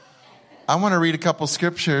I want to read a couple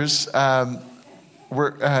scriptures and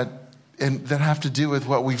that have to do with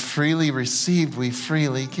what we freely received, we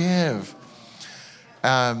freely give.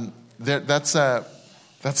 That's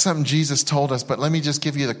something Jesus told us, but let me just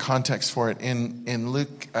give you the context for it. In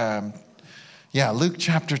Luke, Luke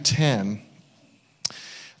chapter 10,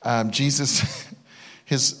 Jesus,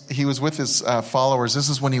 he was with his followers. This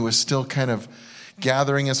is when he was still kind of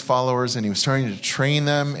gathering his followers, and he was starting to train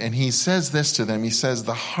them. And he says this to them. He says,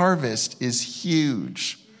 the harvest is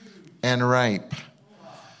huge and ripe.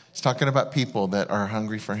 He's talking about people that are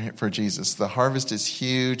hungry for Jesus. The harvest is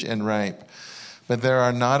huge and ripe, but there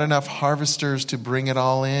are not enough harvesters to bring it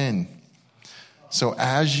all in. So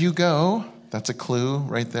as you go, that's a clue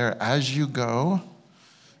right there. As you go,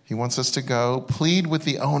 he wants us to go, plead with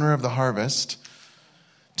the owner of the harvest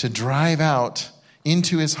to drive out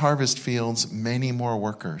into his harvest fields many more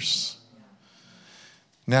workers.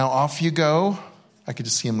 Now off you go. I could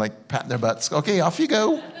just see him like patting their butts. Okay, off you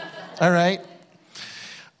go. All right.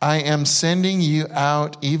 I am sending you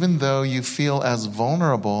out even though you feel as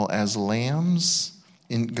vulnerable as lambs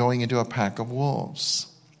going into a pack of wolves.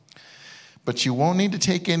 But you won't need to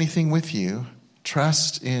take anything with you.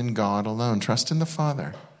 Trust in God alone. Trust in the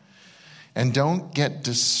Father. And don't get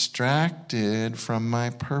distracted from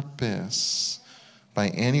my purpose by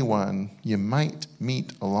anyone you might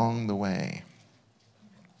meet along the way.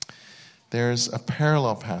 There's a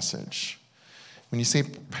parallel passage. When you say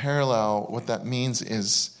parallel, what that means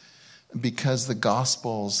is because the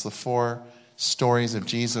Gospels, the 4 stories of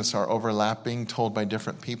Jesus are overlapping, told by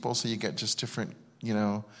different people, so you get just different,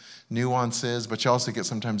 nuances, but you also get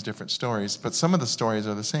sometimes different stories. But some of the stories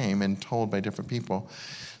are the same and told by different people.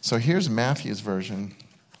 So here's Matthew's version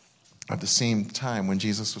at the same time when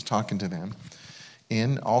Jesus was talking to them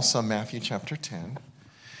in also Matthew chapter 10.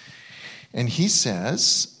 And he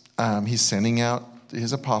says, he's sending out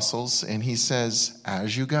his apostles, and he says,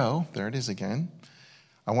 as you go, there it is again,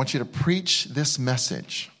 I want you to preach this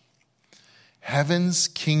message. Heaven's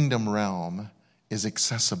kingdom realm is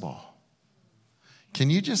accessible. Can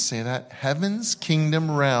you just say that? Heaven's kingdom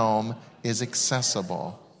realm is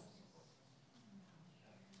accessible.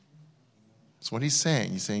 That's what he's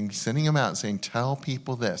saying. He's sending them out, saying, tell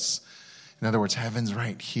people this. In other words, heaven's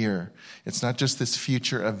right here. It's not just this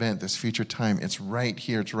future event, this future time. It's right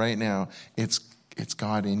here. It's right now. It's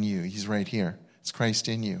God in you. He's right here. It's Christ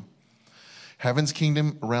in you. Heaven's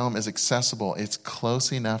kingdom realm is accessible. It's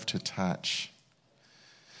close enough to touch.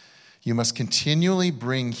 You must continually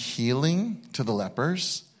bring healing to the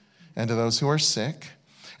lepers and to those who are sick,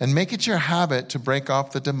 and make it your habit to break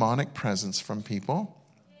off the demonic presence from people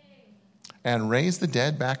and raise the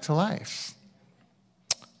dead back to life.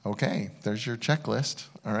 Okay, there's your checklist,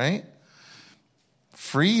 all right?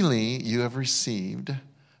 Freely you have received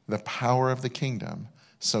the power of the kingdom,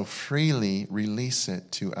 so freely release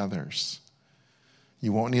it to others.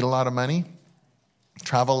 You won't need a lot of money.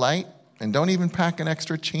 Travel light, and don't even pack an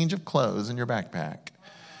extra change of clothes in your backpack.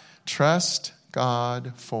 Trust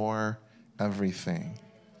God for everything,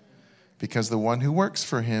 because the one who works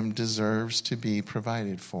for him deserves to be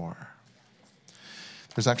provided for.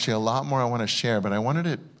 There's actually a lot more I want to share, but I wanted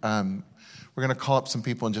to, we're going to call up some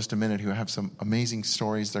people in just a minute who have some amazing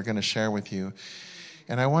stories they're going to share with you.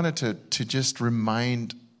 And I wanted to just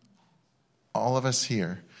remind all of us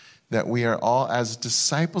here that we are all, as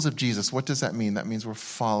disciples of Jesus, what does that mean? That means we're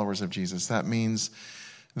followers of Jesus. That means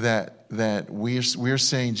that we're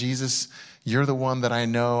saying, Jesus, you're the one that I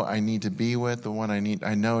know I need to be with, the one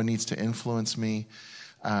I know needs to influence me,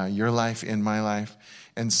 your life in my life.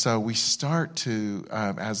 And so we start to,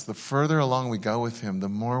 as the further along we go with him, the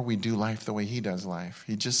more we do life the way he does life.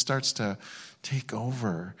 He just starts to take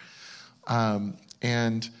over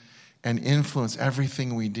and influence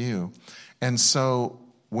everything we do. And so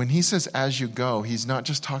when he says, as you go, he's not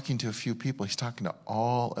just talking to a few people. He's talking to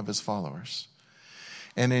all of his followers.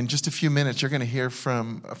 And in just a few minutes, you're going to hear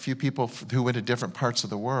from a few people who went to different parts of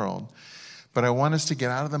the world. But I want us to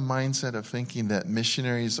get out of the mindset of thinking that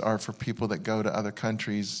missionaries are for people that go to other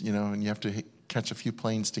countries, and you have to catch a few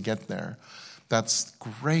planes to get there. That's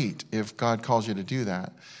great if God calls you to do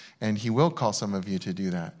that. And he will call some of you to do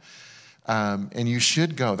that. And you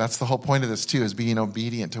should go. That's the whole point of this too, is being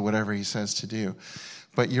obedient to whatever he says to do.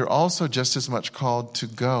 But you're also just as much called to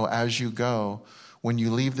go as you go when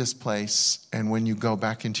you leave this place and when you go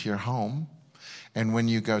back into your home and when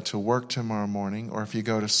you go to work tomorrow morning, or if you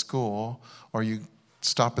go to school, or you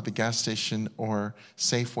stop at the gas station or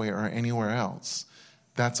Safeway or anywhere else.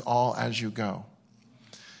 That's all as you go.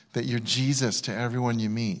 That you're Jesus to everyone you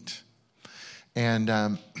meet.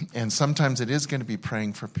 And sometimes it is going to be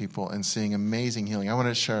praying for people and seeing amazing healing. I want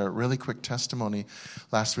to share a really quick testimony.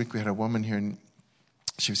 Last week we had a woman here, and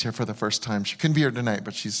she was here for the first time. She couldn't be here tonight,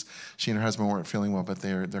 but she and her husband weren't feeling well, but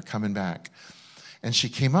they're coming back. And she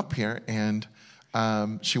came up here, and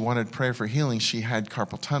she wanted prayer for healing. She had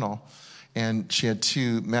carpal tunnel, and she had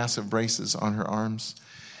 2 massive braces on her arms.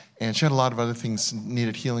 And she had a lot of other things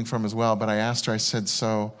needed healing from as well. But I asked her, I said,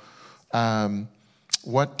 so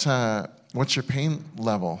what's your pain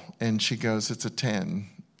level? And she goes, it's a 10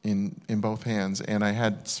 in both hands. And I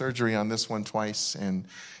had surgery on this one twice, and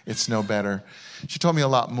it's no better. She told me a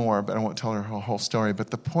lot more, but I won't tell her her whole story.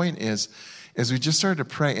 But the point is we just started to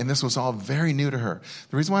pray, and this was all very new to her.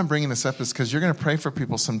 The reason why I'm bringing this up is because you're going to pray for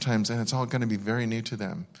people sometimes, and it's all going to be very new to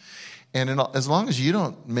them. And as long as you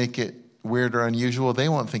don't make it weird or unusual, they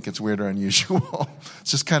won't think it's weird or unusual.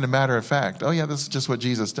 It's just kind of matter of fact. Oh, yeah, this is just what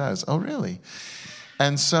Jesus does. Oh, really?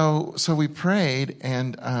 And so we prayed,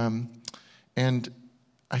 and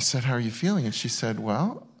I said, how are you feeling? And she said,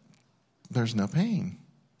 well, there's no pain.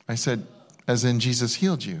 I said, as in Jesus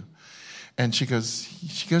healed you. And she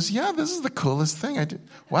goes, yeah, this is the coolest thing.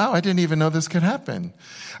 I didn't even know this could happen.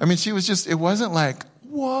 I mean, she was just, it wasn't like,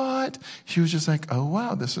 what? She was just like, oh,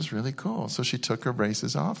 wow, this is really cool. So she took her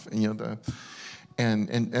braces off, and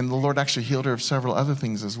the Lord actually healed her of several other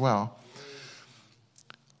things as well.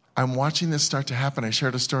 I'm watching this start to happen. I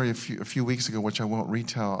shared a story a few weeks ago, which I won't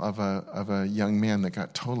retell, of a young man that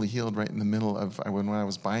got totally healed right in the middle of when I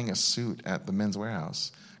was buying a suit at the Men's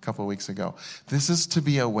Warehouse a couple of weeks ago. This is to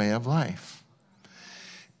be a way of life.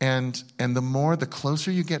 And the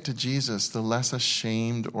closer you get to Jesus, the less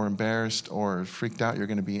ashamed or embarrassed or freaked out you're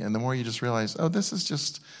going to be. And the more you just realize, oh, this is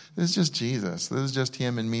just Jesus. This is just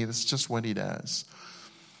him and me. This is just what he does.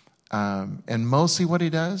 And mostly what he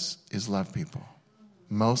does is love people.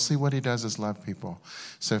 Mostly what he does is love people.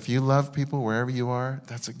 So if you love people wherever you are,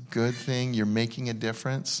 that's a good thing. You're making a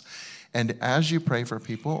difference. And as you pray for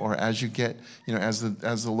people, or as you get, as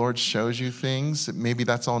the Lord shows you things, maybe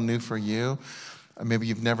that's all new for you. Maybe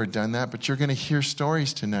you've never done that, but you're going to hear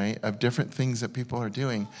stories tonight of different things that people are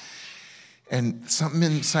doing. And something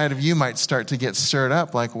inside of you might start to get stirred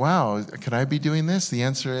up, like, wow, could I be doing this? The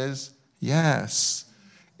answer is yes.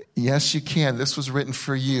 Yes, you can. This was written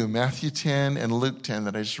for you. Matthew 10 and Luke 10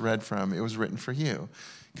 that I just read from, it was written for you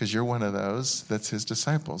because you're one of those that's his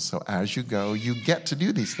disciples. So as you go, you get to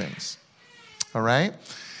do these things. All right?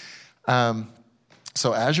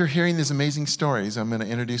 So as you're hearing these amazing stories, I'm going to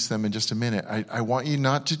introduce them in just a minute. I want you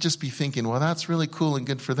not to just be thinking, well, that's really cool and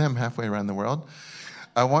good for them halfway around the world.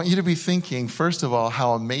 I want you to be thinking, first of all,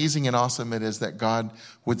 how amazing and awesome it is that God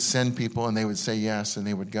would send people and they would say yes and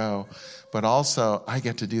they would go. But also, I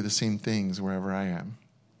get to do the same things wherever I am.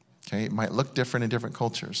 Okay? It might look different in different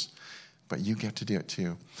cultures, but you get to do it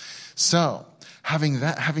too. So, having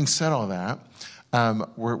said all that,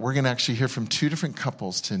 we're going to actually hear from 2 different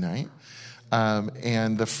couples tonight.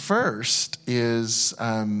 And the first is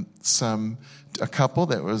a couple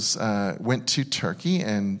that went to Turkey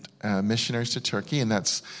and missionaries to Turkey, and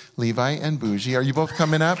that's Levi and Bözsi. Are you both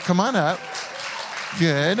coming up? Come on up.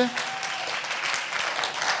 Good.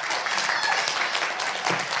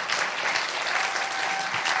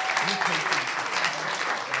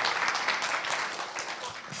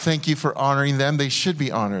 Thank you for honoring them. They should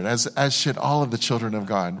be honored, as should all of the children of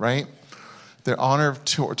God, right? Their honor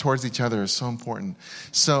towards each other is so important.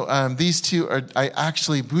 So these two are,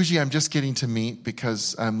 Bözsi I'm just getting to meet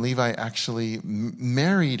because Levi actually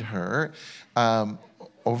married her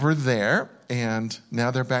over there, and now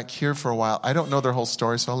they're back here for a while. I don't know their whole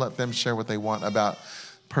story, so I'll let them share what they want about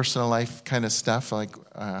personal life kind of stuff, like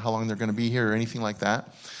how long they're going to be here or anything like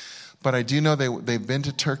that. But I do know they've been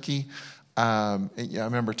to Turkey. I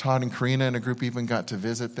remember Todd and Karina and a group even got to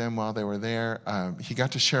visit them while they were there. He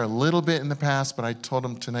got to share a little bit in the past, but I told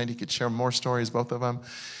him tonight he could share more stories, both of them,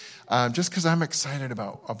 just because I'm excited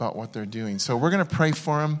about what they're doing. So we're going to pray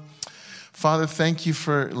for them. Father, thank you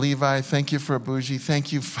for Levi. Thank you for Bözsi.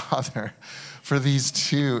 Thank you, Father, for these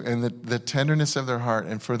two and the tenderness of their heart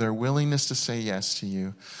and for their willingness to say yes to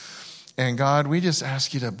you. And God, we just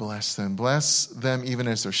ask you to bless them. Bless them even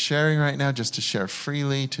as they're sharing right now, just to share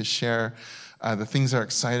freely, to share the things they're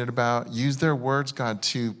excited about. Use their words, God,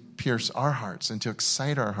 to pierce our hearts and to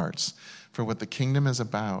excite our hearts for what the kingdom is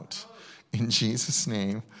about. In Jesus'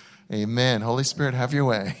 name, amen. Holy Spirit, have your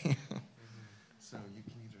way. So you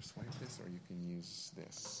can either swipe this or you can use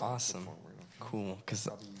this. Awesome. Cool. Because,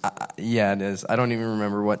 yeah, it is. I don't even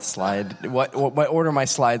remember what slide, what order my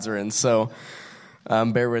slides are in, so...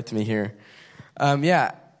 bear with me here.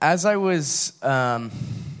 As I was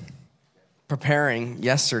preparing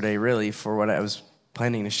yesterday, really, for what I was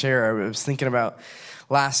planning to share. I was thinking about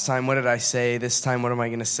last time, what did I say? This time, what am I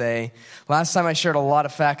going to say? Last time I shared a lot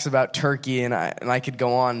of facts about Turkey, and I could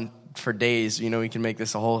go on for days. You know, we can make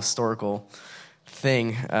this a whole historical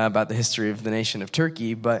thing about the history of the nation of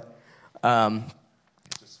Turkey, but I'm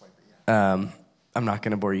not going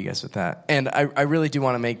to bore you guys with that. And I really do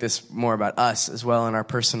want to make this more about us as well in our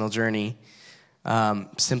personal journey,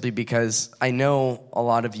 simply because I know a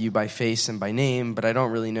lot of you by face and by name, but I don't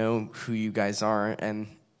really know who you guys are, and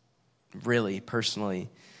really personally.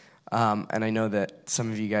 And I know that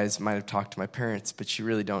some of you guys might have talked to my parents, but you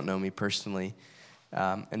really don't know me personally.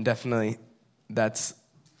 And definitely that's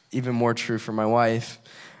even more true for my wife,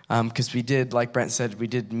 because we did, like Brent said, we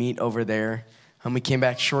did meet over there, and we came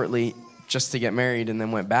back shortly just to get married and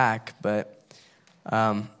then went back. But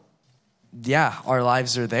yeah, our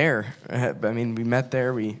lives are there. I mean, we met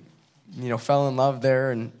there, we fell in love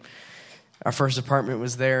there, and our first apartment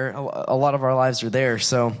was there. A lot of our lives are there.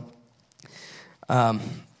 So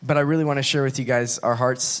but I really want to share with you guys our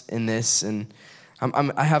hearts in this, and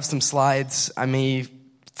I have some slides. I may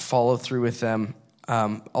follow through with them.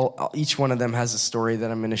 Each one of them has a story that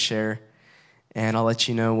I'm going to share, and I'll let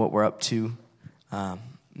you know what we're up to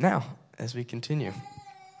now as we continue.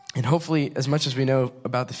 And hopefully, as much as we know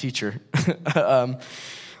about the future,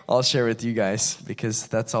 I'll share with you guys, because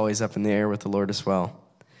that's always up in the air with the Lord as well.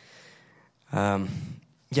 I'm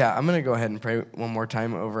going to go ahead and pray one more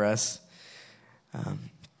time over us.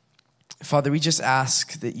 Father, we just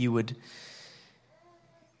ask that you would,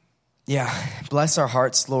 bless our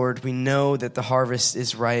hearts, Lord. We know that the harvest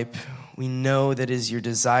is ripe. We know that is your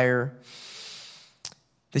desire,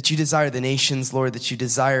 that you desire the nations, Lord, that you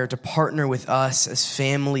desire to partner with us as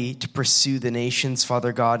family to pursue the nations,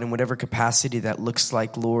 Father God, in whatever capacity that looks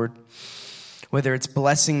like, Lord. Whether it's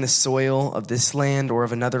blessing the soil of this land or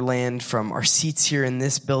of another land from our seats here in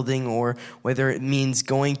this building, or whether it means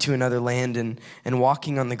going to another land and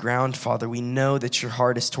walking on the ground, Father, we know that your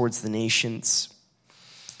heart is towards the nations.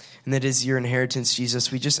 And that is your inheritance, Jesus.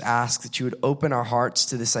 We just ask that you would open our hearts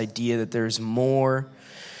to this idea that there's more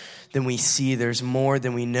than we see, there's more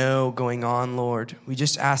than we know going on, Lord. We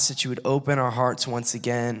just ask that you would open our hearts once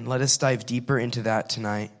again. Let us dive deeper into that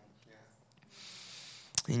tonight.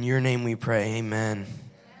 In your name we pray, amen.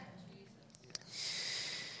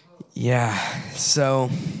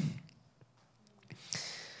 So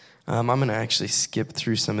I'm going to actually skip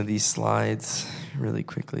through some of these slides really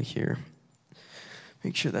quickly here.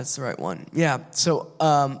 Make sure that's the right one. So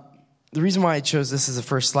the reason why I chose this as the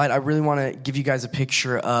first slide, I really want to give you guys a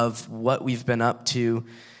picture of what we've been up to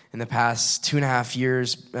in the past 2.5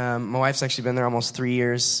 years. My wife's actually been there almost 3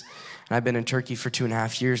 years, and I've been in Turkey for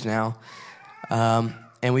 2.5 years now.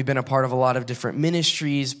 And we've been a part of a lot of different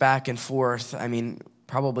ministries back and forth. I mean,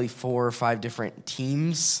 probably 4 or 5 different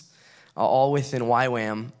teams, all within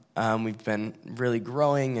YWAM. We've been really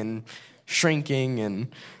growing and shrinking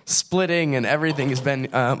and splitting, and everything has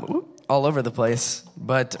been all over the place.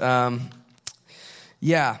 But one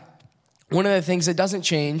of the things that doesn't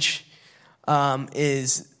change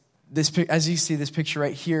is this. As you see this picture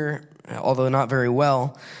right here, although not very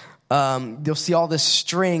well, you'll see all this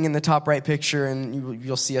string in the top right picture, and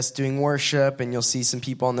you'll see us doing worship, and you'll see some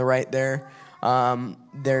people on the right there.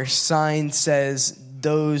 Their sign says,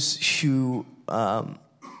 "Those who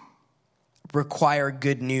require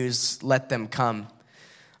good news, let them come."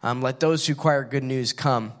 Let those who require good news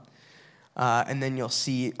come. And then you'll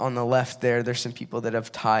see on the left there's some people that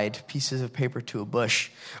have tied pieces of paper to a bush.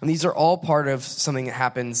 And these are all part of something that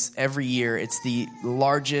happens every year. It's the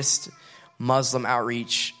largest Muslim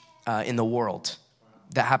outreach in the world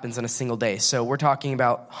that happens in a single day. So we're talking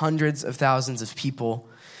about hundreds of thousands of people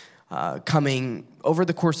coming over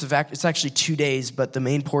the course of, it's actually 2 days, but the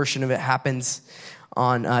main portion of it happens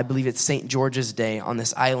on, I believe it's St. George's Day on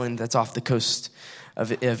this island that's off the coast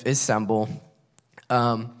of Istanbul.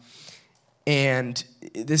 And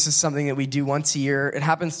this is something that we do once a year. It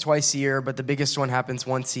happens twice a year, but the biggest one happens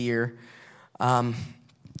once a year.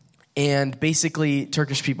 And basically,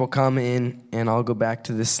 Turkish people come in, and I'll go back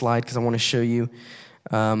to this slide because I want to show you.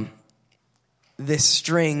 This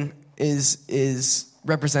string is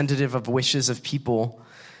representative of wishes of people.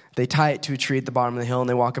 They tie it to a tree at the bottom of the hill, and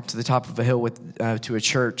they walk up to the top of a hill to a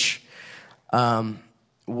church,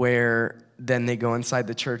 where then they go inside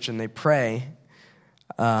the church and they pray.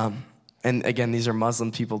 And again, these are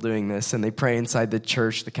Muslim people doing this, and they pray inside the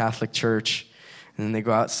church, the Catholic church, and then they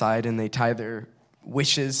go outside and they tie their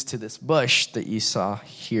wishes to this bush that you saw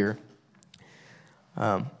here.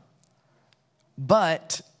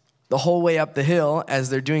 But the whole way up the hill, as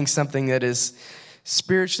they're doing something that is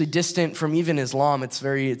spiritually distant from even Islam, it's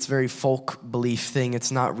very folk belief thing.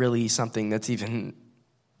 It's not really something that's even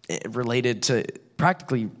related to,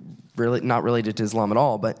 not related to Islam at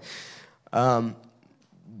all, but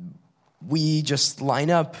we just line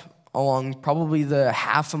up along probably the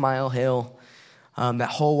half a mile hill, that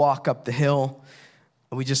whole walk up the hill.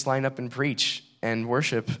 We just line up and preach and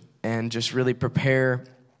worship and just really prepare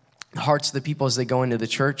the hearts of the people as they go into the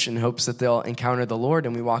church in hopes that they'll encounter the Lord.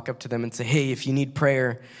 And we walk up to them and say, hey, if you need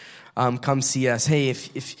prayer, come see us. Hey,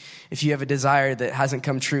 if you have a desire that hasn't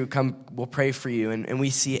come true, come, we'll pray for you. And we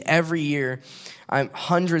see every year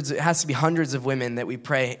it has to be hundreds of women that we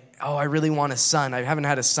pray, oh, I really want a son. I haven't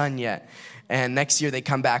had a son yet. And next year they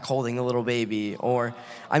come back holding a little baby. Or,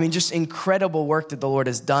 just incredible work that the Lord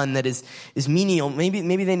has done that is menial. Maybe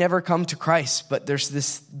they never come to Christ, but there's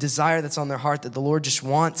this desire that's on their heart that the Lord just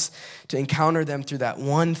wants to encounter them through that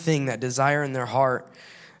one thing, that desire in their heart.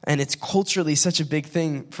 And it's culturally such a big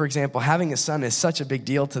thing. For example, having a son is such a big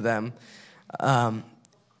deal to them. And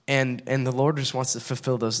the Lord just wants to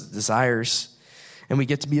fulfill those desires. And we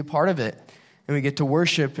get to be a part of it. And we get to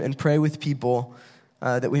worship and pray with people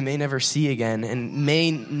that we may never see again and may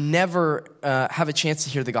never have a chance to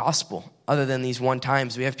hear the gospel other than these one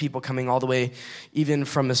times. We have people coming all the way, even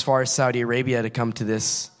from as far as Saudi Arabia, to come to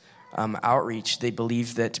this outreach. They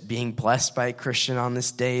believe that being blessed by a Christian on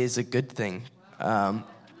this day is a good thing.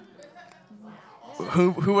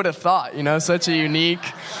 Who would have thought, such a unique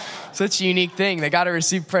thing. They got to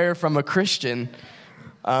receive prayer from a Christian.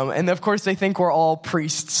 And of course they think we're all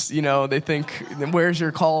priests, they think, where's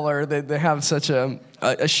your collar? They have such a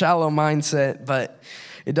shallow mindset, but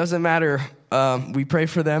it doesn't matter. We pray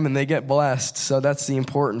for them and they get blessed. So that's the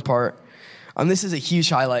important part. This is a huge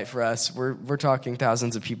highlight for us. We're talking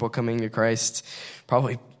thousands of people coming to Christ,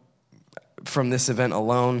 probably from this event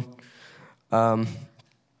alone.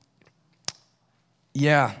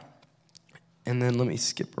 Yeah. And then let me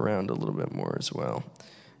skip around a little bit more as well.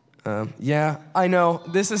 I know.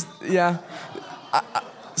 This is,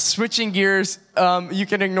 switching gears, you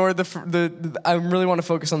can ignore I really want to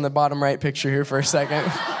focus on the bottom right picture here for a second.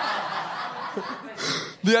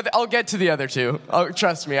 I'll get to the other two.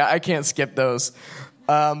 Trust me, I can't skip those.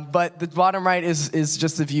 But the bottom right is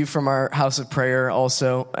just a view from our house of prayer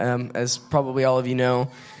also, as probably all of you know.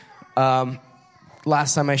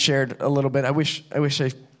 Last time I shared a little bit, I wish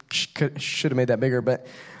I should have made that bigger, but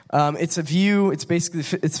it's a view. It's basically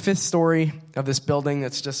it's fifth story of this building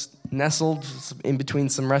that's just nestled in between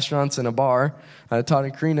some restaurants and a bar. Todd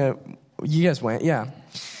and Karina, you guys went, yeah.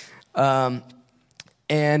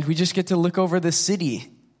 And we just get to look over the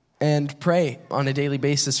city and pray on a daily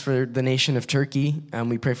basis for the nation of Turkey.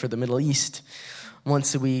 We pray for the Middle East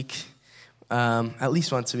once a week, at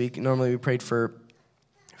least once a week. Normally we prayed for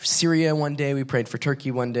Syria one day, we prayed for Turkey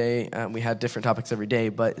one day. We had different topics every day,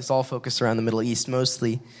 but it's all focused around the Middle East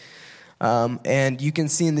mostly. And you can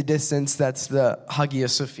see in the distance, that's the Hagia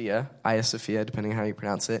Sophia, depending on how you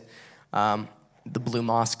pronounce it. The Blue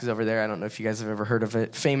Mosque is over there. I don't know if you guys have ever heard of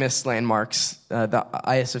it. Famous landmarks. The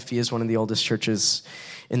Hagia Sophia is one of the oldest churches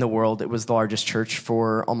in the world. It was the largest church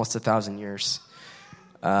for almost 1,000 years.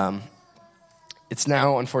 It's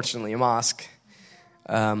now, unfortunately, a mosque.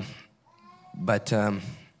 But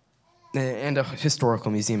and a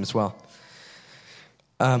historical museum as well.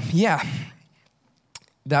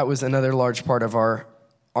 That was another large part of our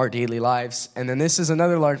daily lives. And then this is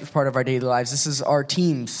another large part of our daily lives. This is our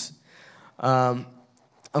teams.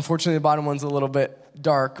 Unfortunately, the bottom one's a little bit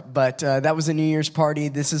dark, but that was a New Year's party.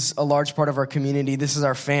 This is a large part of our community. This is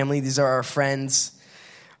our family. These are our friends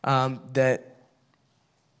that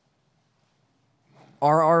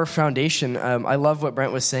are our foundation. I love what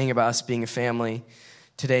Brent was saying about us being a family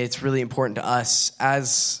today. It's really important to us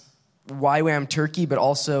as YWAM Turkey, but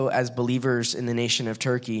also as believers in the nation of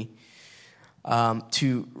Turkey,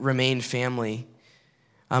 to remain family.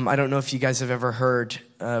 I don't know if you guys have ever heard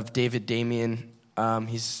of David Damien.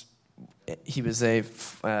 He's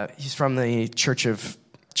from the Church of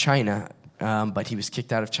China, but he was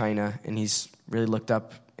kicked out of China, and he's really looked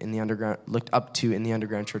up to in the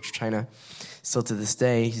underground Church of China. Still to this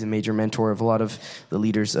day, he's a major mentor of a lot of the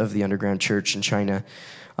leaders of the underground church in China.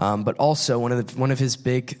 But also one of his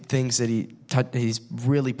big things that he's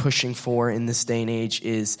really pushing for in this day and age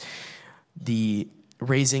is the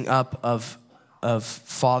raising up of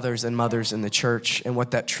fathers and mothers in the church and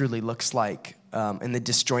what that truly looks like, and the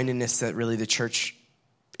disjointedness that really the church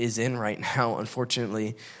is in right now,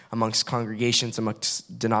 unfortunately, amongst congregations,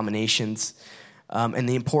 amongst denominations. And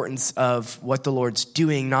the importance of what the Lord's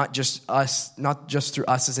doing, not just through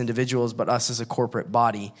us as individuals, but us as a corporate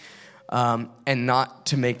body. And not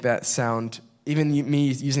to make that sound, even me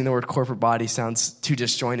using the word corporate body sounds too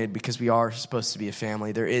disjointed, because we are supposed to be a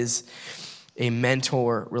family. There is a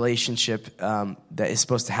mentor relationship that is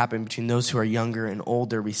supposed to happen between those who are younger and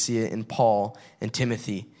older. We see it in Paul and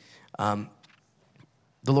Timothy. The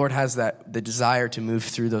Lord has the desire to move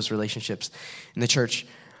through those relationships in the church.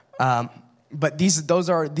 But these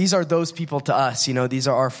are those people to us. You know, these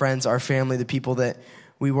are our friends, our family, the people that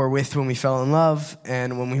we were with when we fell in love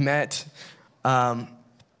and when we met. One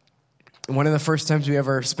of the first times we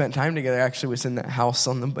ever spent time together actually was in that house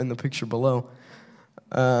in the picture below.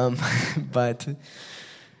 But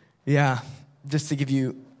yeah, just to give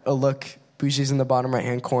you a look, Bözsi's in the bottom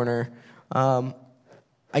right-hand corner.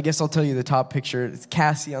 I guess I'll tell you the top picture. It's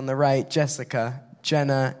Cassie on the right, Jessica,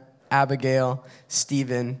 Jenna, Abigail,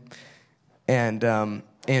 Stephen, and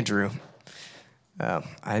Andrew.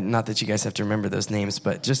 Not that you guys have to remember those names,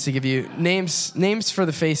 but just to give you names for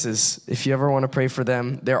the faces, if you ever want to pray for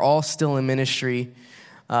them. They're all still in ministry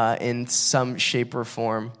in some shape or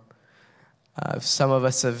form. Some of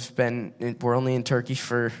us we're only in Turkey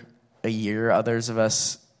for a year. Others of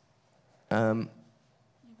us, one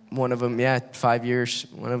of them, 5 years.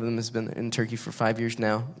 One of them has been in Turkey for 5 years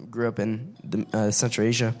now. Grew up in Central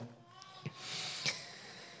Asia.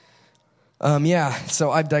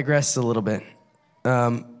 So I've digressed a little bit.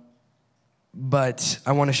 But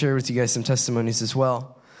I want to share with you guys some testimonies as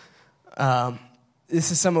well.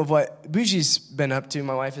 This is some of what Bözsi's been up to,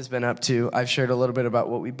 my wife has been up to. I've shared a little bit about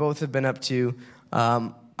what we both have been up to.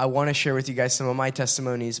 I want to share with you guys some of my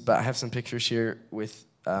testimonies, but I have some pictures here with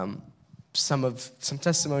some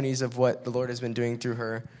testimonies of what the Lord has been doing through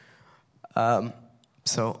her.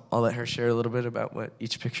 So I'll let her share a little bit about what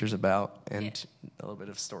each picture's about and a little bit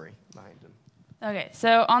of story behind them. Okay,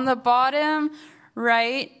 so on the bottom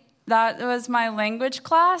right, that was my language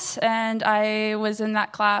class, and I was in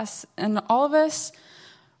that class, and all of us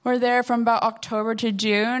were there from about October to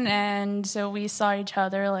June, and so we saw each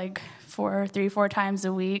other like 4 times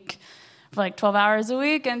a week for like 12 hours a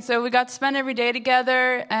week, and so we got to spend every day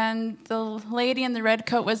together, and the lady in the red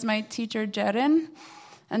coat was my teacher, Jeren,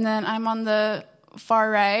 and then I'm on the far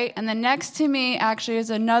right, and then next to me actually is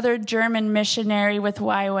another German missionary with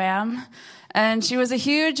YWAM. And she was a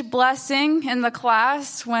huge blessing in the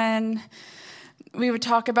class when we would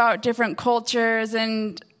talk about different cultures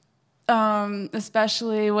and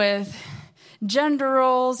especially with gender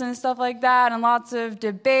roles and stuff like that and lots of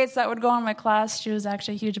debates that would go on in my class. She was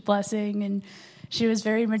actually a huge blessing, and she was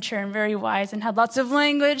very mature and very wise and had lots of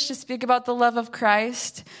language to speak about the love of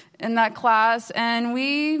Christ in that class. And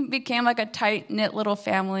we became like a tight-knit little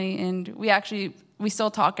family, and we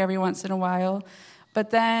still talk every once in a while. But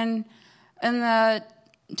then in the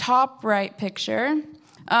top right picture,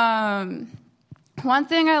 one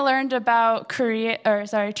thing I learned about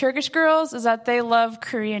Turkish girls is that they love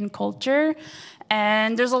Korean culture,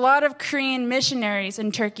 and there's a lot of Korean missionaries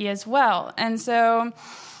in Turkey as well. And so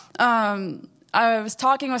I was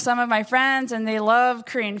talking with some of my friends, and they love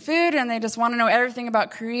Korean food, and they just want to know everything about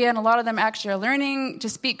Korea, and a lot of them actually are learning to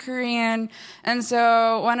speak Korean. And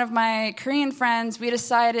so one of my Korean friends, we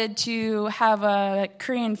decided to have a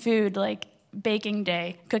Korean food, like baking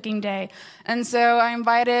day, cooking day. And so I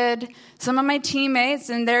invited some of my teammates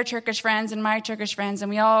and their Turkish friends and my Turkish friends, and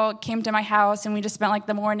we all came to my house, and we just spent like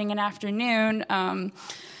the morning and afternoon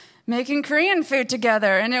making Korean food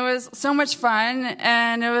together. And it was so much fun,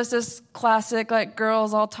 and it was this classic like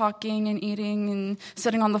girls all talking and eating and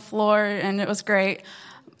sitting on the floor, and it was great.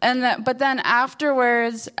 But then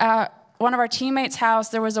afterwards, one of our teammates' house,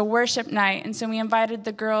 there was a worship night, and so we invited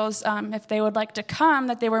the girls, if they would like to come,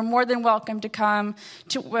 that they were more than welcome to come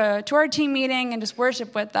to our team meeting and just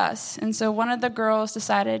worship with us. And so one of the girls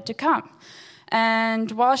decided to come.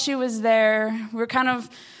 And while she was there, we were kind of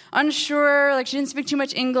unsure, like she didn't speak too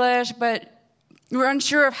much English, but we were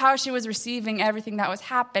unsure of how she was receiving everything that was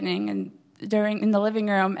happening in the living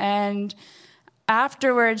room. And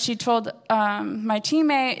afterwards, she told my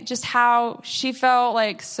teammate just how she felt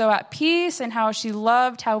like so at peace and how she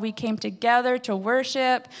loved how we came together to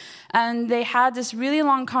worship. And they had this really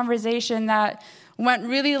long conversation that went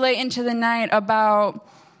really late into the night about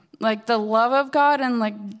like the love of God and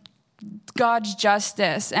like God's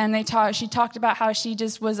justice. And she talked about how she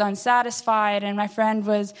just was unsatisfied, and my friend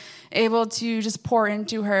was able to just pour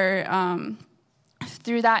into her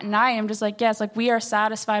through that night. I'm just like, yes, like we are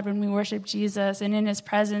satisfied when we worship Jesus, and in his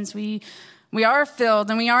presence we are filled,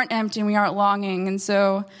 and we aren't empty, and we aren't longing. And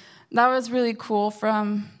so that was really cool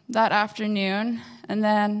from that afternoon. And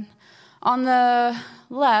then on the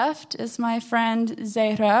left is my friend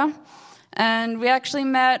Zehra, and we actually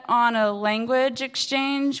met on a language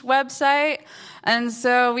exchange website. And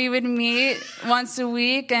so we would meet once a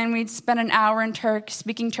week, and we'd spend an hour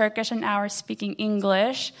speaking Turkish, an hour speaking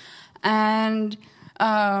English. And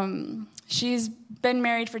she's been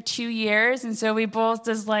married for 2 years, and so we both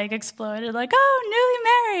just like exploded, like, oh,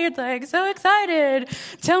 newly married, like so excited,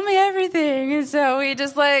 tell me everything. And so we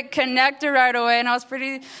just like connected right away, and I was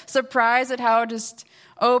pretty surprised at how just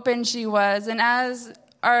open she was. And as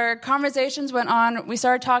our conversations went on, we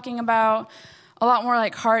started talking about a lot more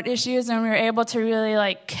like heart issues, and we were able to really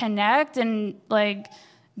like connect and like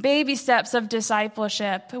baby steps of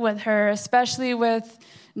discipleship with her, especially with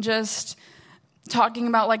just talking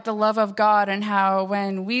about like the love of God and how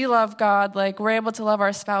when we love God, like we're able to love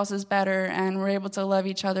our spouses better and we're able to love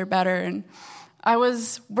each other better. And I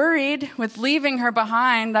was worried with leaving her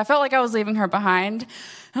behind. I felt like I was leaving her behind.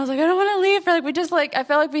 I was like, I don't want to leave her. Like I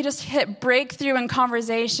felt like we just hit breakthrough in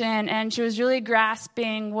conversation, and she was really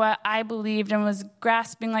grasping what I believed and was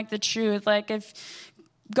grasping like the truth. Like if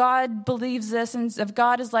God believes this, and if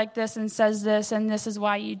God is like this and says this, and this is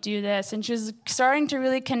why you do this. And she was starting to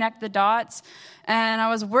really connect the dots, and I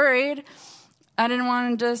was worried. I didn't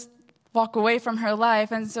want to just walk away from her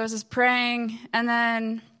life, and so I was just praying. And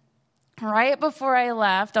then right before I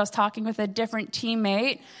left, I was talking with a different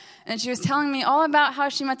teammate, and she was telling me all about how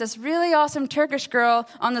she met this really awesome Turkish girl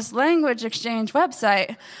on this language exchange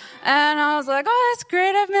website. And I was like, oh, that's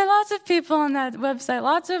great. I've met lots of people on that website,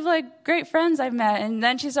 lots of like great friends I've met. And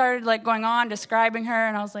then she started like going on describing her,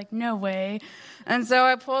 and I was like, no way. And so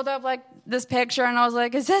I pulled up like this picture, and I was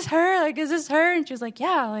like, is this her? Like, is this her? And she was like,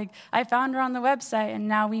 yeah, like I found her on the website, and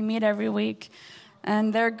now we meet every week.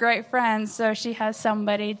 And they're great friends, so she has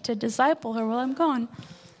somebody to disciple her while I'm gone.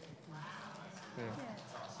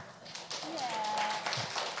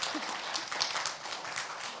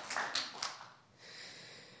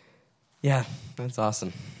 Yeah, that's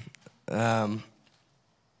awesome. Yeah,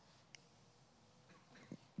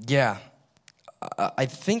 I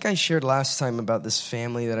think I shared last time about this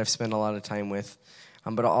family that I've spent a lot of time with,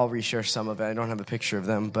 but I'll reshare some of it. I don't have a picture of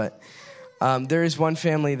them, but there is one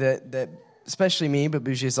family that especially me, but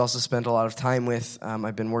Bözsi has also spent a lot of time with.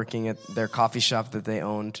 I've been working at their coffee shop that they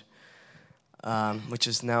owned, which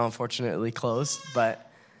is now unfortunately closed,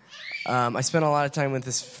 but I spent a lot of time with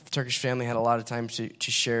this Turkish family, had a lot of time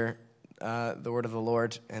to share the word of the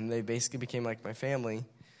Lord, and they basically became like my family,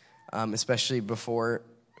 especially before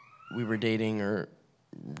we were dating or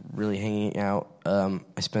really hanging out. I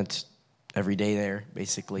spent every day there,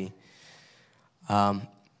 basically. The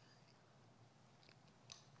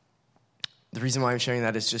reason why I'm sharing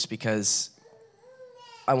that is just because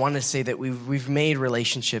I want to say that we've made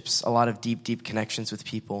relationships, a lot of deep connections with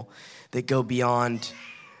people that go beyond,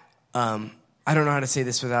 I don't know how to say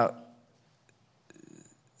this without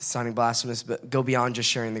sounding blasphemous, but go beyond just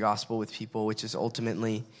sharing the gospel with people, which is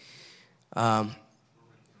ultimately,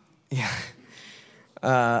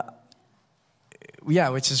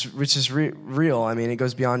 which is real. I mean, it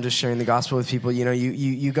goes beyond just sharing the gospel with people. You know,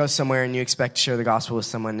 you go somewhere and you expect to share the gospel with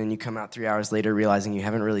someone, and you come out 3 hours later realizing you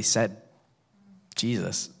haven't really said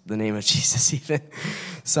Jesus, the name of Jesus even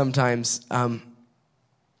sometimes.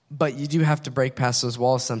 But you do have to break past those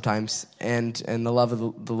walls sometimes, and the love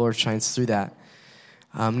of the Lord shines through that.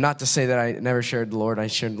 Not to say that I never shared the Lord. I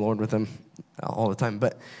shared the Lord with him all the time.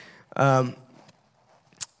 But,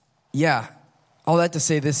 all that to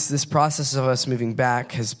say, this process of us moving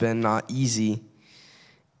back has been not easy.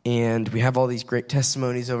 And we have all these great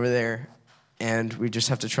testimonies over there. And we just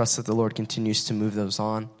have to trust that the Lord continues to move those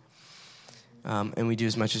on. And we do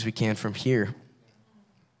as much as we can from here.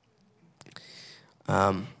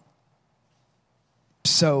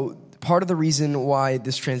 So part of the reason why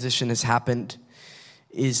this transition has happened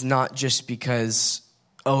is not just because,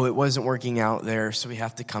 it wasn't working out there, so we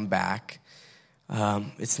have to come back.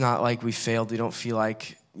 It's not like we failed. We don't feel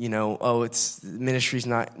like, it's ministry's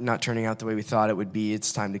not turning out the way we thought it would be.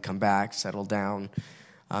 It's time to come back, settle down.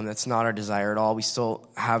 That's not our desire at all. We still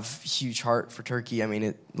have huge heart for Turkey. I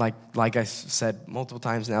mean, like I said multiple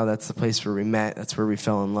times now, that's the place where we met. That's where we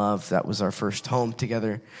fell in love. That was our first home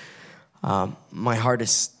together. My heart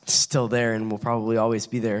is still there and will probably always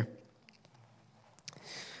be there.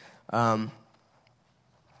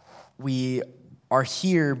 We are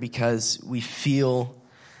here because we feel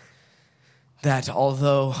that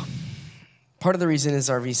although part of the reason is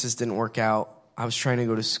our visas didn't work out. I was trying to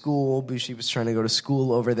go to school. Bözsi was trying to go to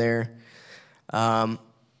school over there. I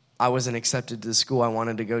wasn't accepted to the school I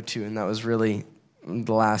wanted to go to, and that was really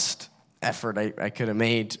the last effort I could have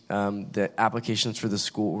made. The applications for the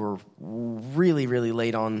school were really, really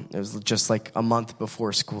late on. It was just like a month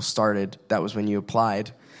before school started. That was when you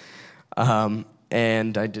applied.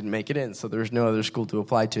 And I didn't make it in, so there was no other school to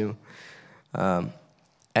apply to. And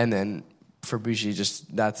then for Bözsi,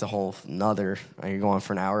 that's a whole nother. I could go on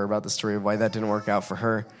for an hour about the story of why that didn't work out for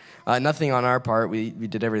her. Nothing on our part. We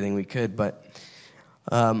did everything we could, but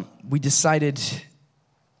we decided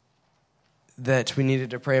that we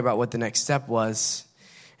needed to pray about what the next step was.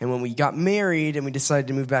 And when we got married and we decided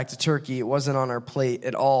to move back to Turkey, it wasn't on our plate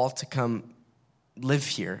at all to come live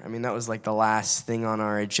here. I mean, that was like the last thing on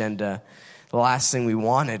our agenda, the last thing we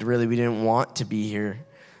wanted. Really, we didn't want to be here.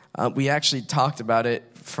 We actually talked about it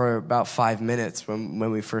for about 5 minutes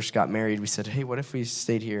when we first got married. We said, hey, what if we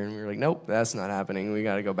stayed here? And we were like, nope, that's not happening. We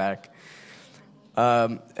got to go back.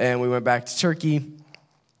 And we went back to Turkey,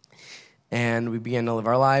 and we began to live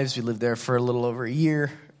our lives. We lived there for a little over a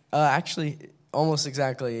year. Actually, almost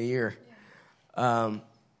exactly a year.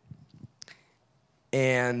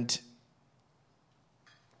 And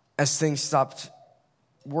as things stopped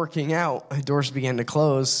working out, doors began to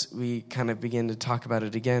close. We kind of began to talk about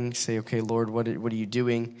it again, say, okay, Lord, what are you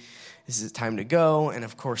doing? Is it time to go? And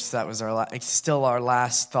of course, that was still our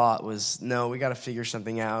last thought was, no, we got to figure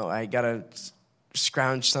something out. I got to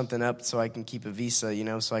scrounge something up so I can keep a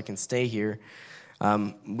visa, so I can stay here.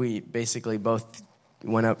 We basically both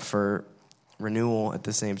went up for renewal at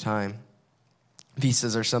the same time.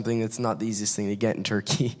 Visas are something that's not the easiest thing to get in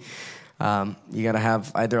Turkey. You got to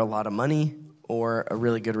have either a lot of money or a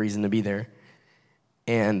really good reason to be there.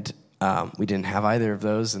 And we didn't have either of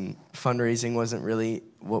those, and fundraising wasn't really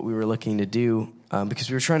what we were looking to do because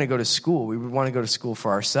we were trying to go to school. We would want to go to school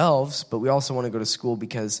for ourselves, but we also want to go to school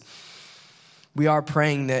because we are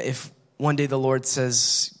praying that if one day the Lord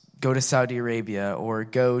says, go to Saudi Arabia or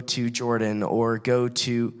go to Jordan or go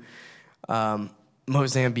to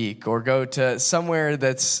Mozambique or go to somewhere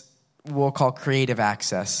that's we'll call creative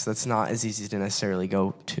access, that's not as easy to necessarily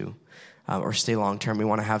go to or stay long term. We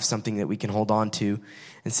want to have something that we can hold on to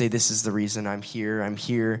and say, this is the reason I'm here. I'm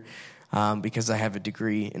here because I have a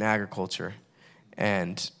degree in agriculture,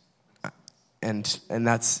 and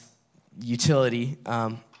that's utility.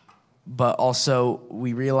 But also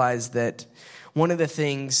we realize that one of the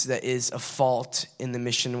things that is a fault in the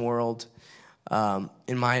mission world,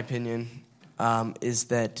 in my opinion, is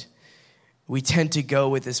that we tend to go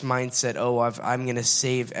with this mindset, I'm going to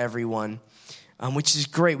save everyone, which is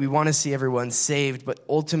great. We want to see everyone saved, but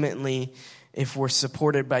ultimately, if we're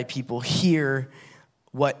supported by people here,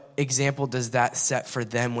 what example does that set for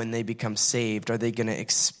them when they become saved? Are they going to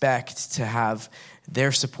expect to have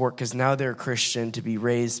their support because now they're a Christian to be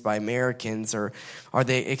raised by Americans, or are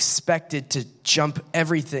they expected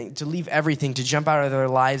to leave everything, to jump out of their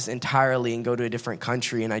lives entirely and go to a different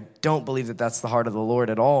country? And I don't believe that that's the heart of the Lord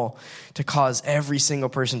at all, to cause every single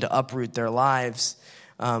person to uproot their lives,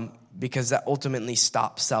 because that ultimately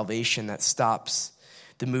stops salvation, that stops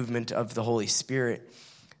the movement of the Holy Spirit,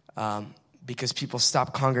 because people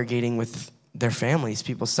stop congregating with their families,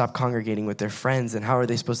 people stop congregating with their friends, and how are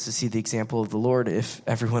they supposed to see the example of the Lord if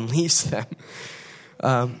everyone leaves them?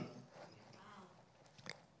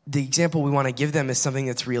 The example we want to give them is something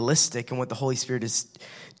that's realistic and what the Holy Spirit is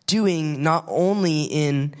doing, not only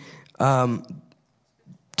in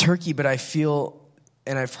Turkey, but I feel,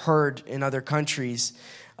 and I've heard in other countries,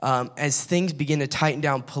 as things begin to tighten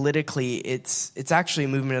down politically, it's actually a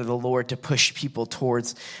movement of the Lord to push people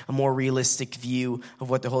towards a more realistic view of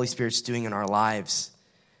what the Holy Spirit's doing in our lives.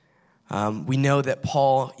 We know that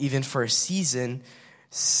Paul, even for a season,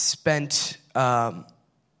 spent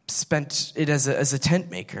it as a tent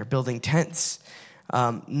maker, building tents,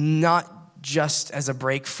 not just as a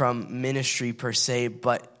break from ministry per se,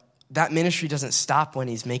 but that ministry doesn't stop when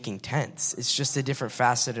he's making tents. It's just a different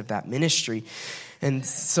facet of that ministry. And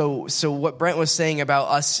so what Brent was saying about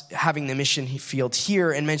us having the mission field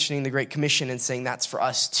here and mentioning the Great Commission and saying that's for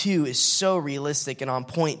us too is so realistic and on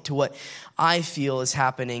point to what I feel is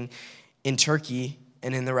happening in Turkey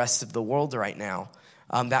and in the rest of the world right now.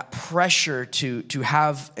 That pressure to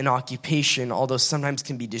have an occupation, although sometimes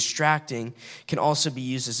can be distracting, can also be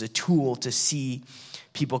used as a tool to see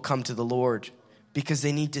people come to the Lord, because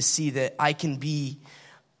they need to see that I can be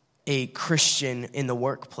a Christian in the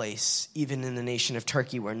workplace, even in the nation of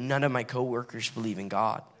Turkey, where none of my coworkers believe in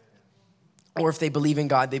God. Or if they believe in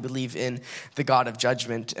God, they believe in the God of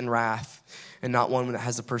judgment and wrath, and not one that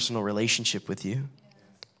has a personal relationship with you.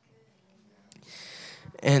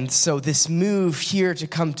 And so this move here to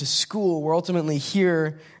come to school, we're ultimately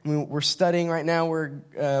here. We're studying right now. We're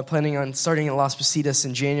planning on starting at Las Positas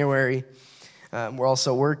in January. We're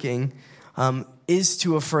also working. is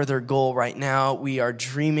to a further goal right now. We are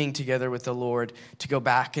dreaming together with the Lord to go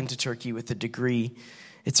back into Turkey with a degree.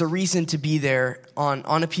 It's a reason to be there on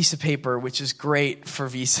a piece of paper, which is great for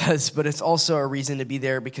visas, but it's also a reason to be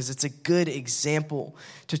there because it's a good example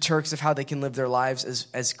to Turks of how they can live their lives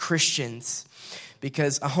as Christians.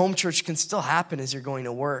 Because a home church can still happen as you're going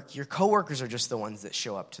to work. Your coworkers are just the ones that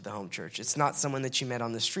show up to the home church. It's not someone that you met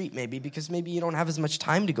on the street maybe, because maybe you don't have as much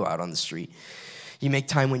time to go out on the street. You make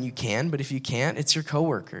time when you can, but if you can't, it's your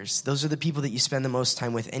coworkers. Those are the people that you spend the most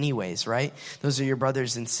time with anyways, right? Those are your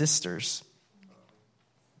brothers and sisters.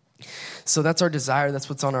 So that's our desire. That's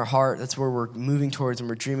what's on our heart. That's where we're moving towards, and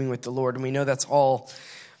we're dreaming with the Lord. And we know that's all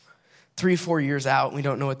 3-4 years out. We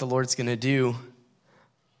don't know what the Lord's going to do,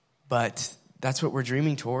 but that's what we're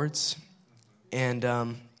dreaming towards. And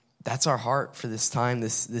that's our heart for this time,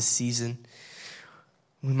 this season.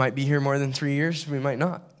 We might be here more than 3 years. We might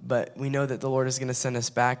not. But we know that the Lord is going to send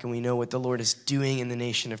us back, and we know what the Lord is doing in the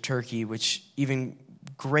nation of Turkey, which in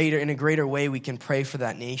a greater way, we can pray for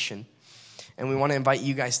that nation. And we want to invite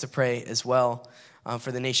you guys to pray as well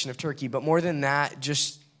for the nation of Turkey. But more than that,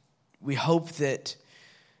 we hope that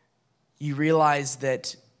you realize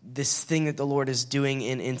that this thing that the Lord is doing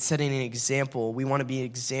in setting an example, we want to be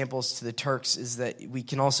examples to the Turks, is that we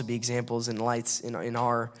can also be examples and lights in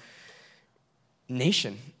our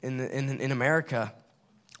nation, in America,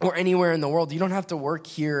 or anywhere in the world. You don't have to work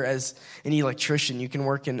here as an electrician. You can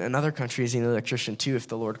work in another country as an electrician too if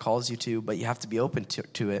the Lord calls you to, but you have to be open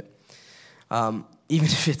to it. Even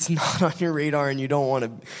if it's not on your radar and you don't want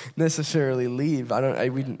to necessarily leave. We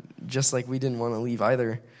didn't want to leave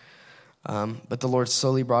either. But the Lord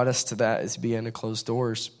slowly brought us to that as he began to close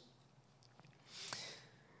doors.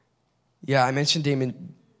 Yeah, I mentioned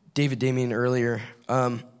David Damien earlier,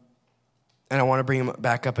 and I want to bring him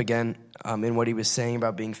back up again in what he was saying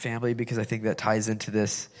about being family, because I think that ties into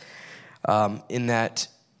this, in that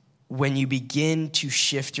when you begin to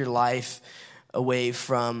shift your life away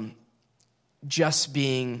from just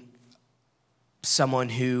being someone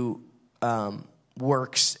who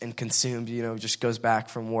works and consumes, just goes back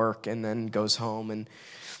from work and then goes home and,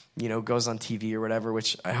 goes on TV or whatever,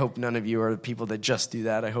 which I hope none of you are the people that just do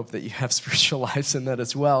that. I hope that you have spiritual lives in that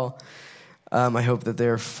as well. I hope that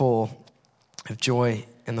they're full of joy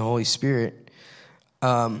and the Holy Spirit.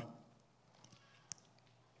 Part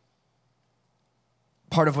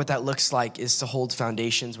of what that looks like is to hold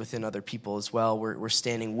foundations within other people as well. We're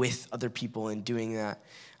standing with other people and doing that.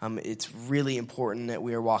 It's really important that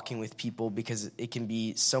we are walking with people, because it can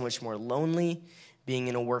be so much more lonely being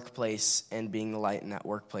in a workplace and being the light in that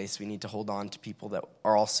workplace. We need to hold on to people that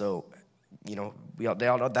are also,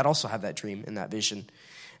 that also have that dream and that vision.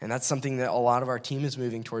 And that's something that a lot of our team is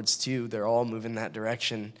moving towards too. They're all moving that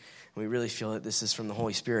direction. We really feel that this is from the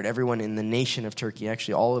Holy Spirit. Everyone in the nation of Turkey,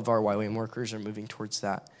 actually all of our YWAM workers are moving towards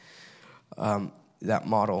that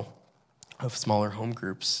model of smaller home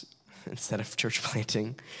groups instead of church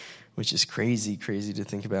planting, which is crazy to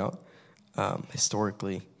think about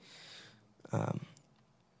historically.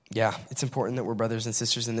 It's important that we're brothers and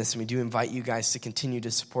sisters in this, and we do invite you guys to continue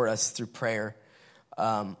to support us through prayer.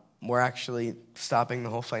 We're actually stopping the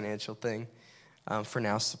whole financial thing. For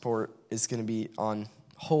now, support is going to be on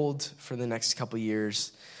hold for the next couple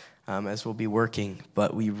years as we'll be working.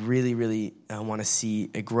 But we really, really want to see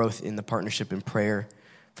a growth in the partnership and prayer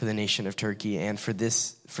for the nation of Turkey and for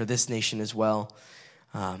this nation as well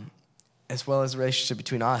as a relationship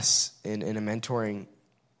between us in a mentoring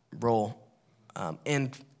role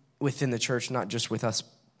and within the church, not just with us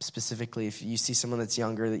specifically. If you see someone that's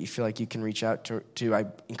younger that you feel like you can reach out to, I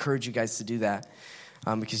encourage you guys to do that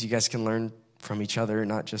because you guys can learn from each other.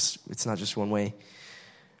 It's not just one way.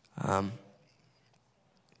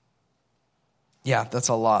 That's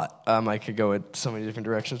a lot. I could go in so many different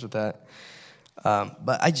directions with that.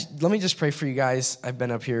 But let me just pray for you guys. I've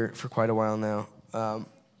been up here for quite a while now.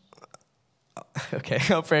 Okay,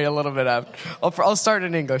 I'll pray a little bit after. I'll start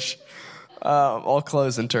in English. I'll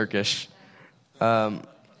close in Turkish.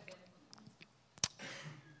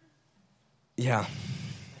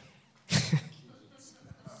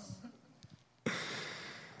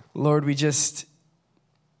 Lord, we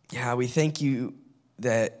thank you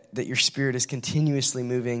that your Spirit is continuously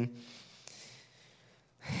moving.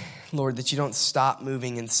 Lord, that you don't stop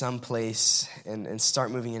moving in some place and start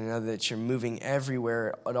moving in another, that you're moving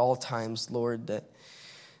everywhere at all times, Lord, that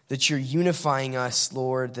you're unifying us,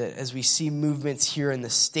 Lord, that as we see movements here in the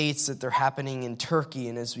States, that they're happening in Turkey,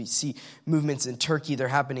 and as we see movements in Turkey, they're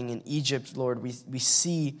happening in Egypt, Lord. We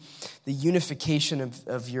see the unification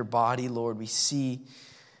of your body, Lord. We see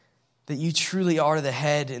that you truly are the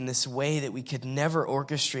head in this way that we could never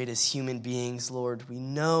orchestrate as human beings, Lord. We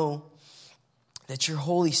know that your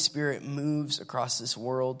Holy Spirit moves across this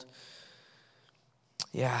world.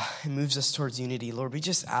 Yeah, it moves us towards unity. Lord, we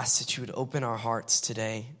just ask that you would open our hearts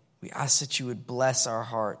today. We ask that you would bless our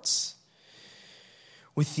hearts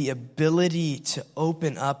with the ability to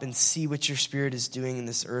open up and see what your Spirit is doing in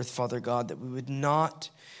this earth, Father God, that we would not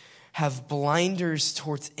have blinders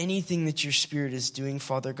towards anything that your Spirit is doing,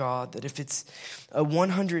 Father God, that if it's a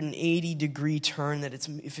 180-degree turn, that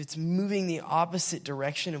if it's moving the opposite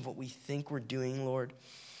direction of what we think we're doing, Lord,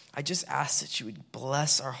 I just ask that you would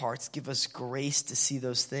bless our hearts. Give us grace to see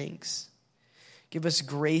those things. Give us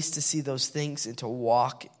grace to see those things and to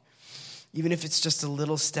walk, even if it's just a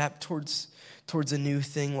little step towards a new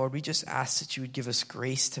thing, Lord. We just ask that you would give us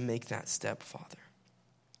grace to make that step, Father.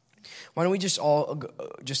 Why don't we just all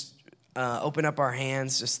open up our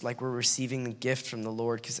hands just like we're receiving the gift from the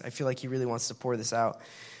Lord, because I feel like he really wants to pour this out.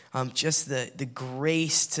 Just the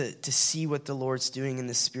grace to see what the Lord's doing in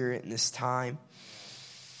the Spirit in this time.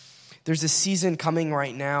 There's a season coming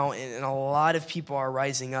right now, and a lot of people are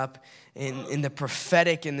rising up in the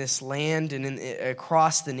prophetic in this land and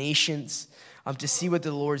across the nations to see what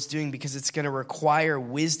the Lord's doing, because it's going to require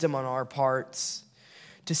wisdom on our parts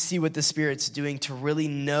to see what the Spirit's doing, to really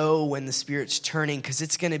know when the Spirit's turning, because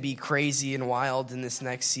it's going to be crazy and wild in this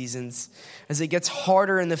next seasons. As it gets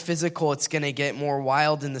harder in the physical, it's going to get more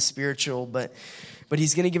wild in the spiritual, but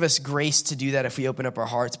he's going to give us grace to do that if we open up our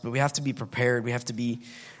hearts. But we have to be prepared. We have to be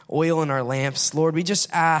oil in our lamps. Lord, we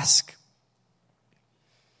just ask.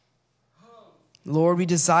 Lord, we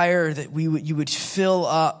desire that you would fill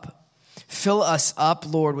us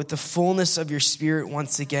up, Lord, with the fullness of your Spirit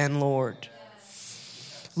once again, Lord.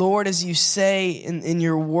 Lord, as you say in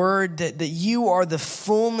your word that you are the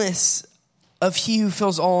fullness of he who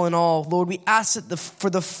fills all in all. Lord, we ask for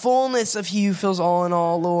the fullness of he who fills all in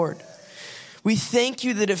all, Lord. We thank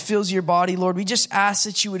you that it fills your body, Lord. We just ask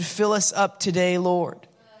that you would fill us up today, Lord.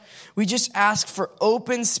 We just ask for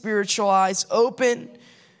open spiritual eyes, open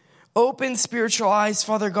spiritual eyes,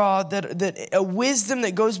 Father God, that a wisdom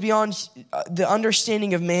that goes beyond the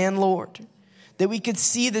understanding of man, Lord. That we could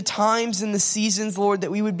see the times and the seasons, Lord, that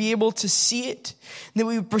we would be able to see it, and that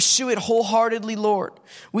we would pursue it wholeheartedly, Lord.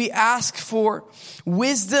 We ask for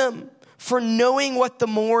wisdom for knowing what the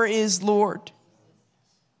more is, Lord.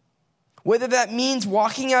 Whether that means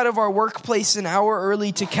walking out of our workplace an hour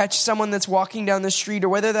early to catch someone that's walking down the street, or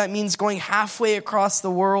whether that means going halfway across the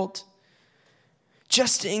world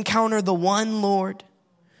just to encounter the one, Lord.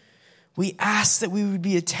 We ask that we would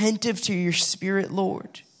be attentive to your Spirit,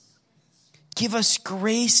 Lord. Give us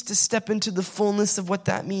grace to step into the fullness of what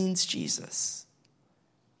that means, Jesus.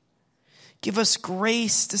 Give us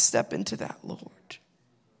grace to step into that, Lord.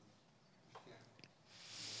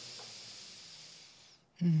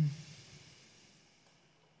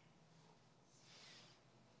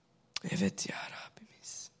 Evet ya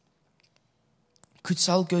Rabbimiz.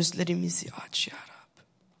 Kutsal gözlerimizi aç ya Rab.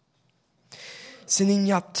 Senin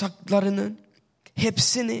yaptıklarının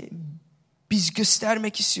hepsini biz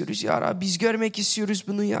göstermek istiyoruz ya Rab. Biz görmek istiyoruz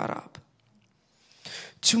bunu ya Rab.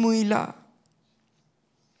 Tümüyle,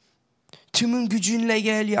 tümün gücünle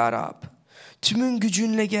gel ya Rab. Tümün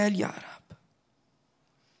gücünle gel ya Rab.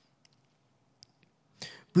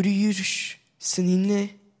 Bu yürüyüş seninle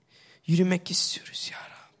yürümek istiyoruz ya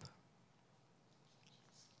Rab.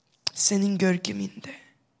 Senin görkeminde,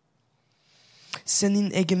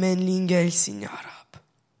 senin egemenliğin gelsin ya Rab.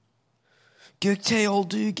 Gökte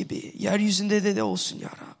olduğu gibi yeryüzünde de olsun ya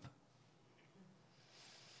Rab.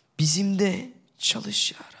 Bizim de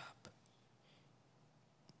çalış ya Rab.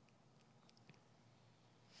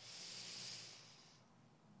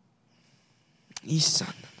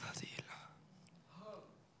 İsa'nın adıyla.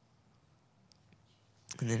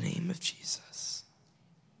 In the name of Jesus.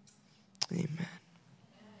 Amen.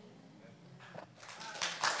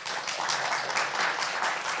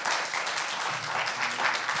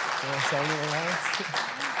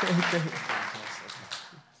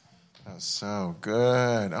 That was so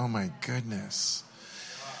good. Oh my goodness.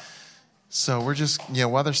 So we're just,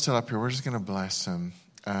 while they're still up here, we're just going to bless them.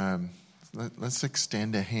 Let's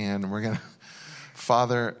extend a hand. We're going to,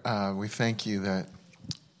 Father, we thank you that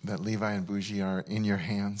Levi and Bözsi are in your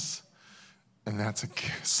hands. And that's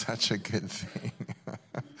such a good thing.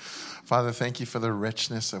 Father, thank you for the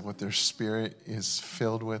richness of what their spirit is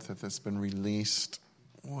filled with, that's been released.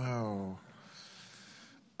 Whoa.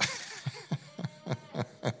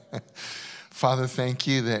 Father, thank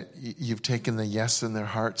you that you've taken the yes in their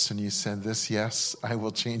hearts and you said, this yes, I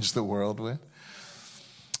will change the world with.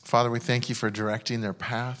 Father, we thank you for directing their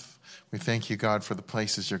path. We thank you, God, for the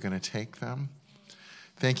places you're going to take them.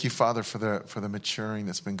 Thank you, Father, for the maturing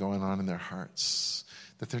that's been going on in their hearts.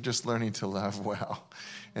 that they're just learning to love well.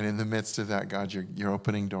 And in the midst of that, God, you're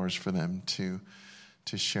opening doors for them to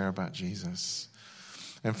share about Jesus.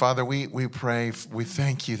 And Father, we pray, we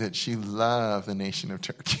thank you that you love the nation of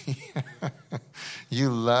Turkey. You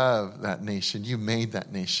love that nation. You made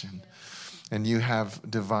that nation. And you have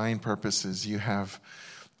divine purposes. You have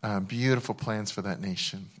beautiful plans for that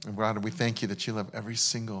nation. And God, we thank you that you love every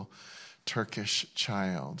single Turkish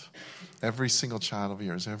child, every single child of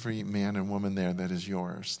yours, every man and woman there that is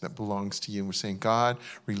yours, that belongs to you. And we're saying, God,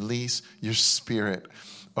 release your spirit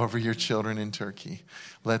over your children in Turkey.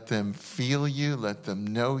 Let them feel you. Let them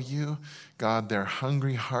know you. God, their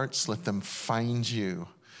hungry hearts, let them find you.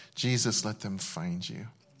 Jesus, let them find you.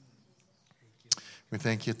 We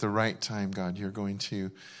thank you at the right time, God. You're going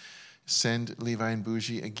to send Levi and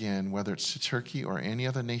Bözsi again, whether it's to Turkey or any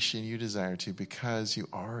other nation you desire to, because you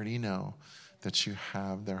already know that you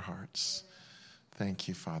have their hearts. Thank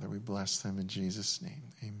you, Father. We bless them in Jesus' name.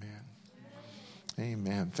 Amen.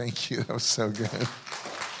 Amen. Thank you. That was so good.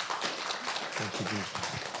 Thank you,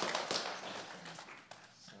 Jesus.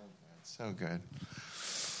 So good.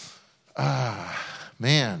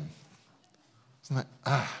 Man. Isn't that,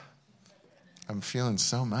 I'm feeling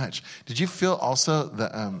so much. Did you feel also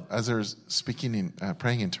the as I was speaking in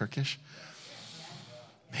praying in Turkish?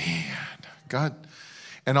 Man, God,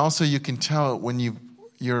 and also you can tell when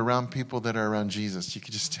you're around people that are around Jesus. You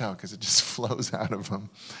can just tell because it just flows out of them.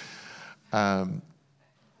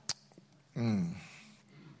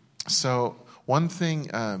 So one thing,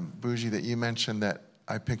 Bözsi, that you mentioned that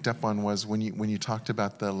I picked up on was when you talked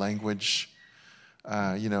about the language,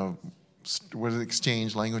 what is it,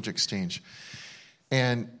 exchange, language exchange.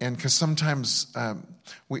 And because sometimes,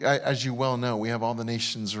 as you well know, we have all the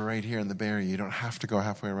nations right here in the Bay Area. You don't have to go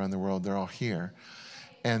halfway around the world. They're all here.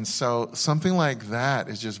 And so something like that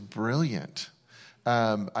is just brilliant.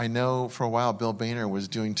 I know for a while Bill Boehner was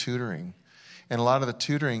doing tutoring. And a lot of the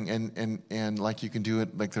tutoring, and like you can do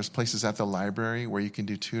it, like there's places at the library where you can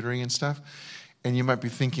do tutoring and stuff. And you might be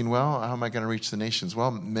thinking, well, how am I going to reach the nations? Well,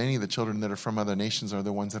 many of the children that are from other nations are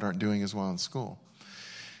the ones that aren't doing as well in school.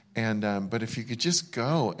 And but if you could just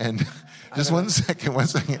go and just one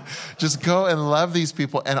second, just go and love these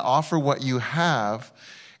people and offer what you have.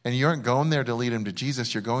 And you aren't going there to lead them to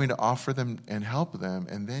Jesus. You're going to offer them and help them,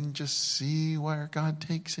 and then just see where God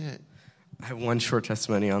takes it. I have one short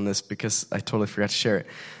testimony on this because I totally forgot to share it.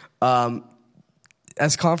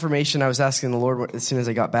 As confirmation, I was asking the Lord as soon as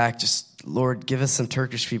I got back, just, Lord, give us some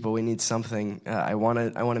Turkish people. We need something. I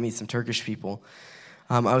want to meet some Turkish people.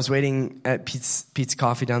 I was waiting at Pete's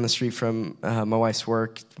Coffee down the street from my wife's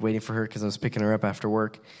work, waiting for her because I was picking her up after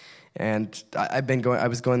work. And I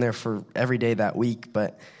was going there for every day that week,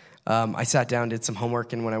 but I sat down, did some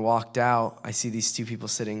homework, and when I walked out, I see these two people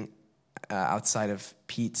sitting outside of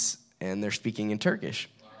Pete's, and they're speaking in Turkish.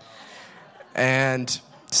 And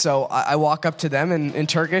so I walk up to them in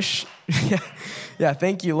Turkish. Yeah,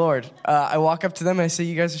 thank you, Lord. I walk up to them and I say,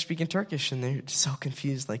 you guys are speaking Turkish. And they're so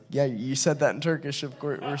confused, like, yeah, you said that in Turkish. Of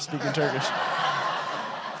course, we're speaking Turkish. You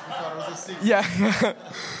thought it was a secret.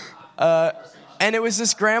 Yeah. And it was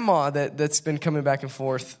this grandma that's been coming back and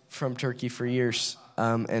forth from Turkey for years,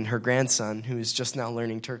 and her grandson, who is just now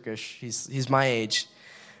learning Turkish. He's my age.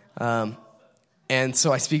 And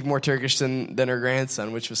so I speak more Turkish than her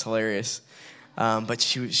grandson, which was hilarious. But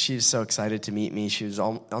she was so excited to meet me. She was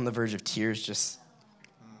on the verge of tears.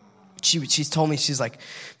 She's told me, she's like,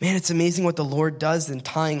 man, it's amazing what the Lord does in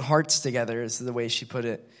tying hearts together, is the way she put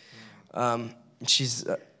it. She's,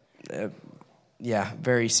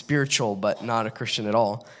 very spiritual, but not a Christian at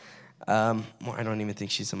all. I don't even think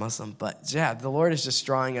she's a Muslim. But yeah, the Lord is just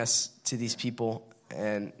drawing us to these people,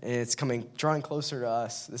 and it's drawing closer to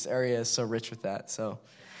us. This area is so rich with that. So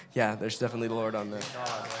yeah, there's definitely the Lord on there.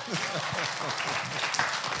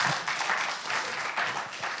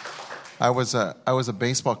 I was a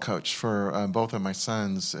baseball coach for both of my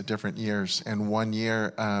sons at different years, and 1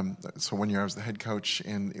 year, so 1 year I was the head coach,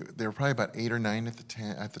 and they were probably about 8 or 9 at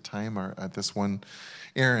the time, or at this one,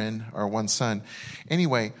 Aaron, our one son.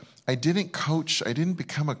 Anyway, I didn't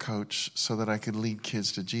become a coach so that I could lead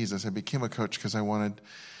kids to Jesus. I became a coach because I wanted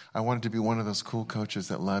to be one of those cool coaches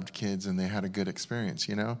that loved kids and they had a good experience,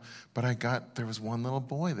 you know? But there was one little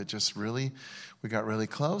boy that just we got really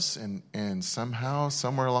close, and somehow,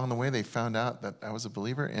 somewhere along the way, they found out that I was a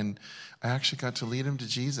believer, and I actually got to lead him to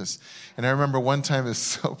Jesus. And I remember one time, it was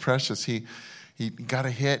so precious, he got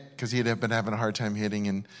a hit, because he had been having a hard time hitting,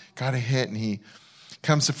 and got a hit, and he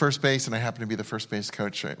comes to first base, and I happen to be the first base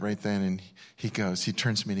coach right then, and he turns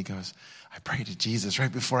to me and he goes, I prayed to Jesus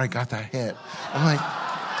right before I got that hit. I'm like,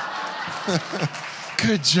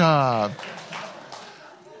 good job.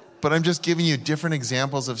 But I'm just giving you different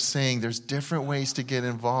examples of saying there's different ways to get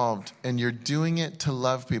involved. And you're doing it to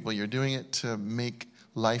love people. You're doing it to make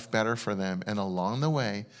life better for them. And along the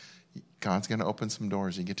way, God's going to open some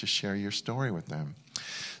doors. You get to share your story with them.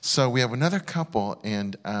 So we have another couple,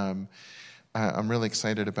 and I'm really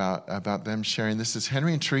excited about them sharing. This is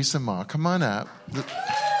Henry and Teresa Ma. Come on up.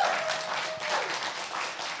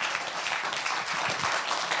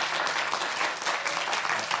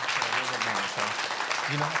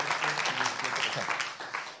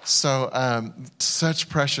 So such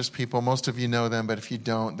precious people. Most of you know them, but if you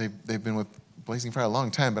don't, they've been with Blazing Fire a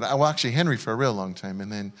long time. But actually Henry for a real long time,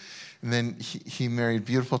 and then he married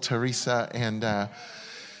beautiful Teresa, and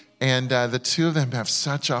the two of them have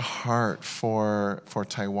such a heart for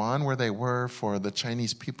Taiwan, where they were, for the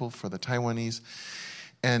Chinese people, for the Taiwanese,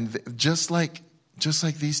 and just like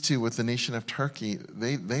these two with the nation of Turkey,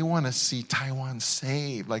 they want to see Taiwan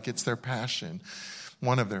saved, like it's their passion,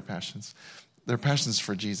 one of their passions. Their passions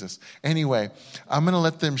for Jesus. Anyway, I'm going to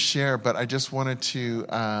let them share, but I just wanted to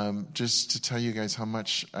just to tell you guys how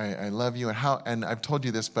much I love you, and I've told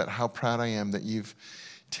you this, but how proud I am that you've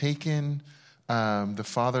taken the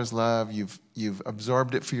Father's love, you've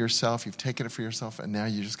absorbed it for yourself, you've taken it for yourself, and now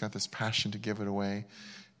you just got this passion to give it away.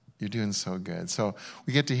 You're doing so good. So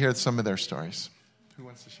we get to hear some of their stories. Who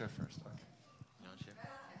wants to share first?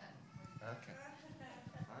 Okay.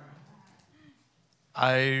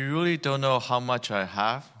 I really don't know how much I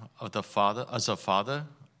have of the Father as a father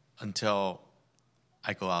until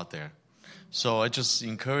I go out there. So I just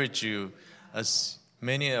encourage you, as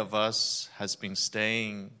many of us has been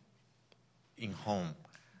staying in home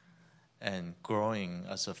and growing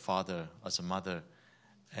as a father, as a mother,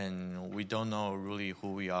 and we don't know really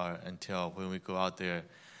who we are until when we go out there.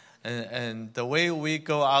 And the way we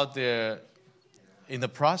go out there, in the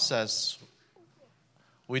process,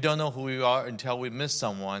 we don't know who we are until we miss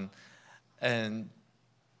someone, and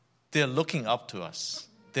they're looking up to us.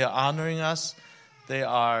 They're honoring us. They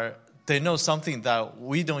know something that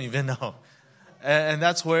we don't even know. And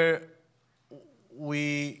that's where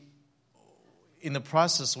in the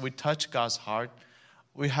process, we touch God's heart.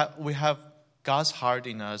 We have God's heart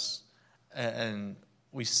in us, and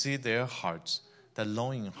we see their hearts, the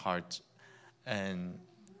longing heart, and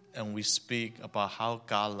we speak about how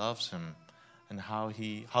God loves him and how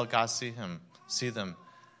God see them.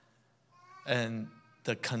 And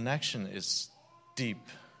the connection is deep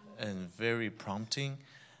and very prompting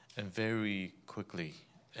and very quickly.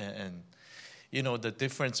 And you know, the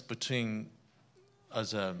difference between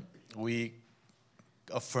we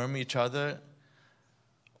affirm each other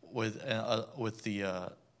with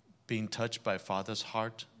the being touched by Father's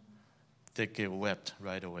heart, they get wept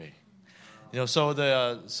right away. You know, so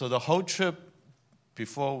the whole trip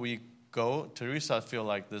before we go, Teresa feel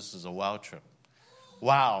like this is a wow trip.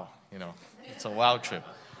 Wow, you know, it's a wow trip.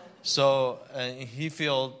 So he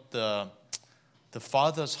feel the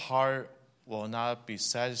Father's heart will not be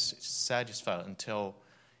satisfied until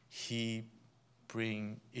he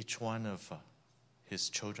bring each one of his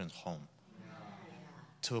children home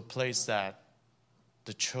to a place that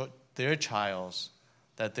their childs,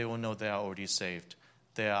 that they will know they are already saved,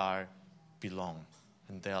 they are belong,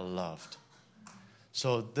 and they are loved.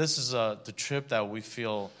 So this is the trip that we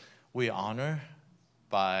feel we honor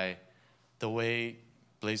by the way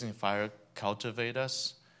Blazing Fire cultivate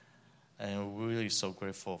us. And we're really so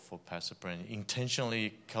grateful for Pastor Brent.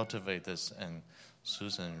 Intentionally cultivate this, and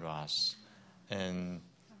Susan Ross. And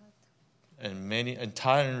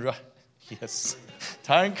Tyron, yes.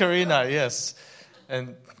 Tyron Karina, yes.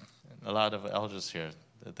 And a lot of elders here,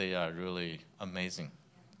 they are really amazing.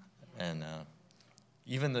 And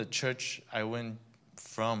even the church I went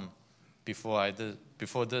from before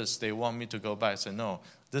this, they want me to go back. I said, no,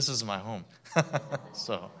 this is my home.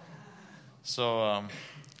 So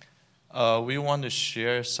we want to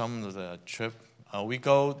share some of the trip. We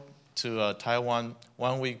go to Taiwan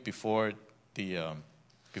 1 week before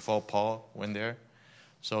Paul went there.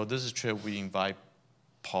 So this is a trip we invite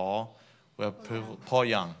Paul. We have Paul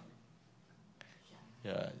Young.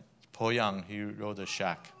 Yeah, Paul Young, he wrote a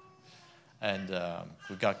shack. And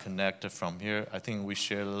we got connected from here. I think we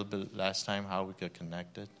shared a little bit last time how we got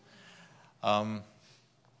connected.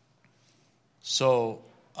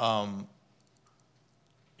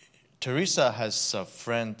 Teresa has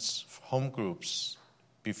friends, home groups,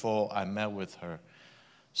 before I met with her.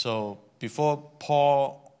 So before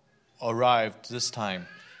Paul arrived this time,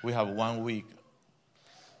 we have 1 week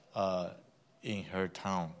in her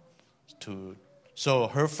town. So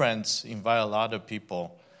her friends invite a lot of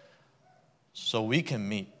people so we can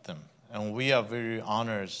meet them. And we are very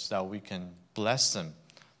honored that we can bless them,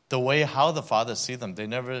 the way how the Father see them. They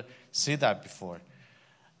never see that before.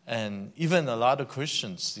 And even a lot of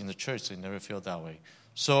Christians in the church, they never feel that way.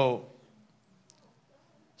 So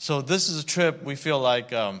this is a trip we feel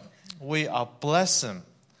like we are blessing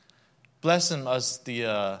as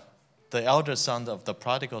the elder son of the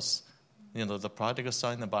prodigals, the prodigal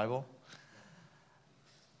son in the Bible.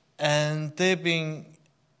 And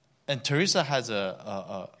and Teresa has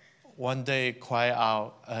a one day cry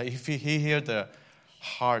out. If he hear the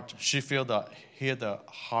heart, she hear the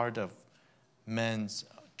heart of men's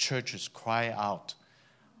churches cry out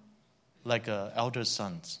like elder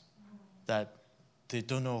sons, that they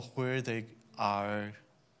don't know where they're going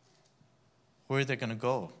to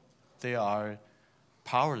go. They are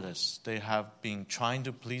powerless. They have been trying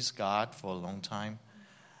to please God for a long time,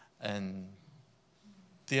 and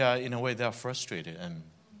they are, in a way, they are frustrated and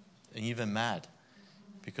even mad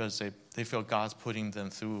because they feel God's putting them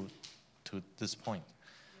through to this point.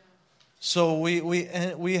 So we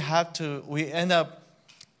end up,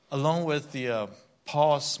 along with the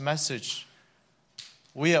Paul's message,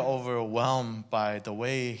 we are overwhelmed by the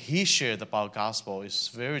way he shared about gospel. It's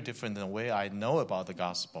very different than the way I know about the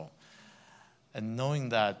gospel. And knowing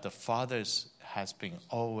that the Father has been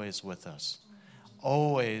always with us,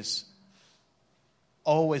 always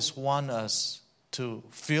want us to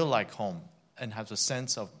feel like home and have a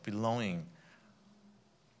sense of belonging,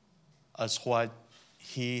 as what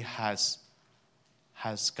he has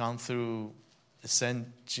gone through, sent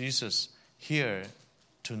Jesus here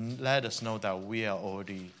to let us know that we are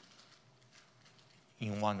already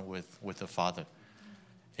in one with the Father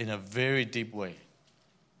in a very deep way.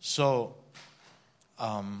 So,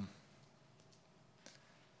 and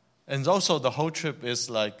also the whole trip is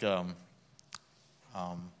like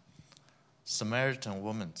Samaritan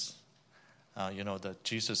women. That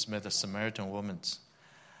Jesus met the Samaritan women.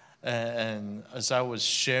 And as I was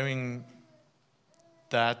sharing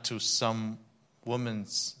that to some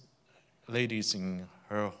ladies in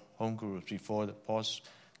her home group before the Paul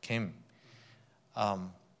came,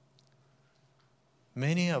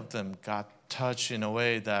 many of them got touched in a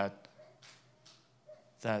way that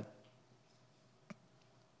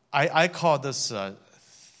I call this.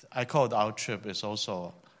 I call our trip is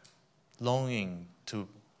also longing to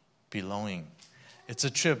belonging. It's a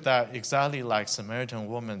trip that exactly like Samaritan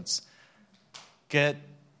women get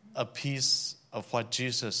a piece of what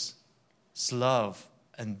Jesus' love,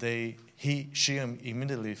 and she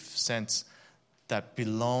immediately sense that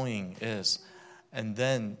belonging is, and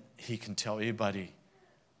then he can tell everybody,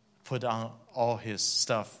 put on all her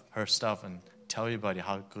stuff, and tell everybody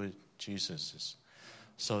how good Jesus is.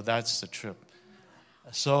 So that's the trip.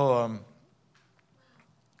 So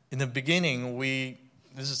in the beginning,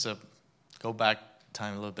 go back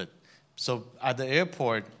time a little bit. So at the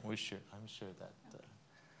airport, I'm sure that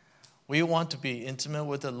we want to be intimate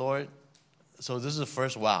with the Lord. So this is the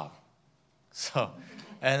first wow. So,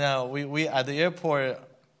 and we at the airport,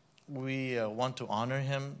 we want to honor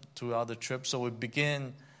Him throughout the trip. So we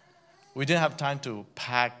didn't have time to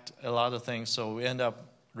pack a lot of things. So we end up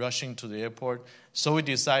rushing to the airport. So we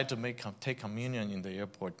decided to take communion in the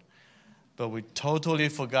airport. But we totally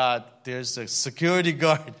forgot there's a security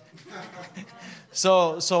guard.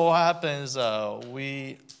 So what happens,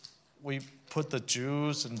 we put the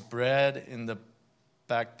juice and bread in the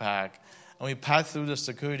backpack, and we passed through the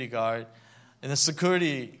security guard, and the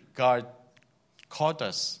security guard caught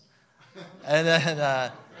us. And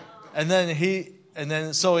then he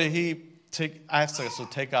asked us to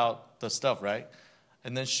take out the stuff, right?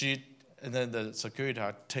 And then the security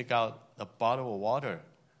guard take out a bottle of water,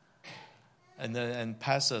 and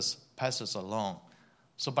pass us along.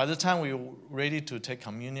 So by the time we were ready to take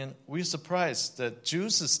communion, we were surprised that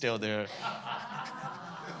juice is still there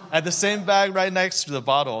at the same bag right next to the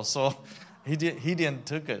bottle. So he didn't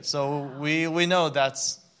took it. So we know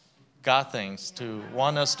that's God things to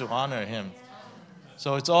want us to honor Him.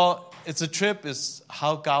 So it's a trip is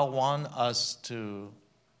how God wants us to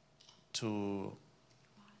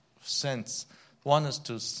sense, want us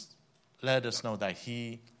to let us know that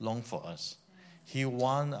He longs for us. He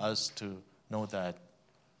wants us to know that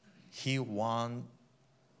He wants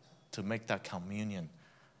to make that communion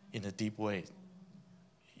in a deep way,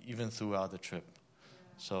 even throughout the trip.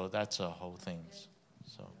 So that's a whole thing.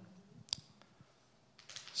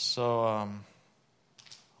 So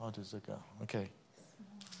how does it go? Okay.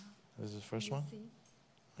 This is the first one?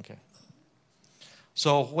 Okay.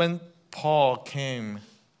 So when Paul came,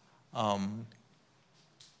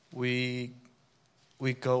 we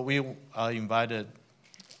invited,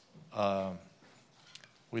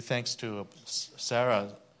 with thanks to Sarah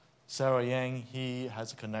Yang. He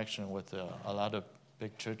has a connection with a lot of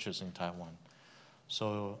big churches in Taiwan.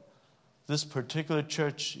 So this particular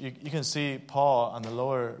church, you can see Paul on the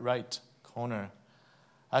lower right corner.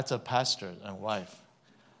 That's a pastor and wife.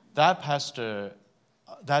 That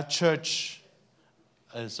church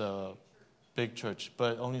is a big church,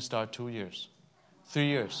 but only started 2 years. 3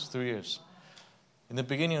 years. In the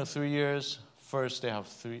beginning of 3 years, first they have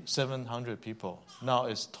 700 people. Now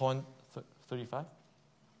it's 35?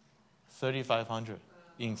 3,500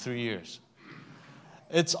 in 3 years.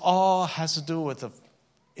 It's all has to do with the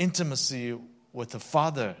intimacy with the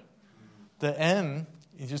Father. The M,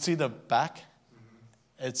 you see the back?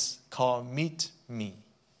 It's called Meet Me.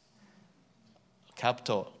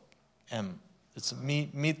 Capital M. It's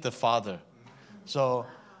meet the Father. So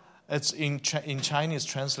it's in Chinese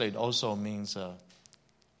translate also means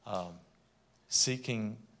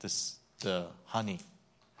seeking the honey.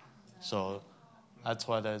 So that's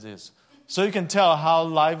what that is. So you can tell how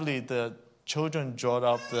lively the children draw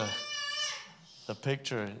up the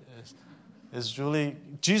picture. It's really,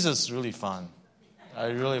 Jesus is really fun. I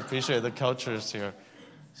really appreciate the cultures here.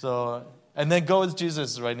 So, and then go with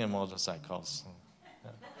Jesus riding motorcycles.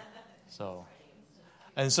 So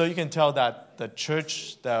you can tell that the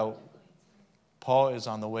church that Paul is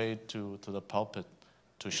on the way to the pulpit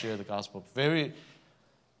to share the gospel. Very,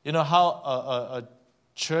 you know how a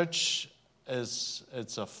church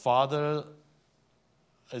it's a father.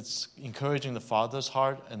 It's encouraging the father's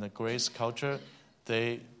heart and the grace culture.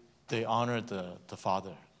 They honor the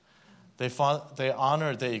father. They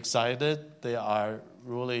honor. They excited. They are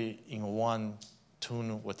really in one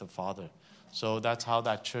tune with the Father. So that's how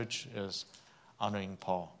that church is honoring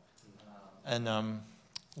Paul. And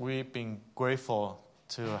we've been grateful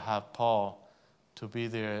to have Paul to be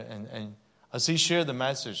there. And as he shared the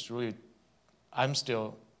message, really, I'm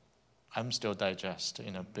still digest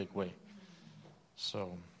in a big way.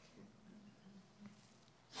 So,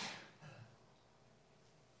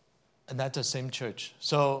 and that's the same church.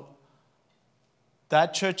 So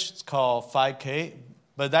that church is called 5K,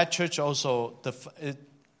 but that church also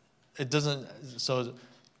it doesn't. So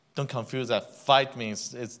don't confuse that. Fight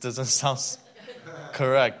means it doesn't sound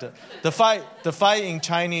correct. The fight in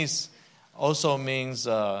Chinese also means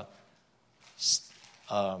what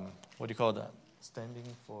do you call that? Standing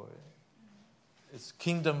for. It's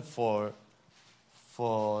kingdom for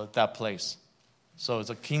that place. So it's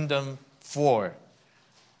a kingdom for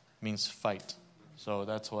means fight. So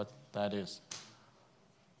that's what that is.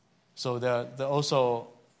 So they're also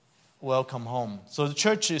welcome home. So the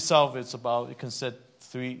church itself is about, you can set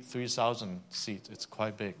 3,000 seats. It's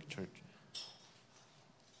quite big church.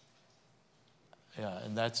 Yeah,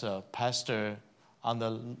 and that's a pastor on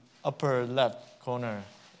the upper left corner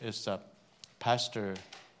is a pastor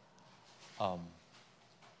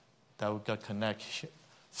that we got connect.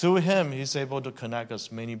 Through him, he's able to connect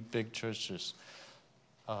us many big churches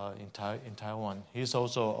in Taiwan. He's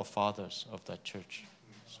also a father of that church.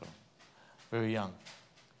 So very young.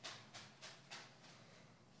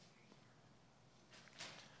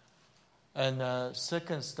 And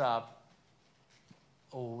second stop,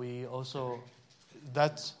 we also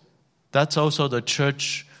that's also the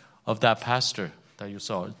church of that pastor that you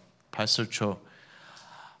saw, Pastor Cho.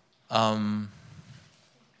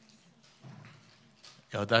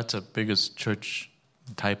 That's the biggest church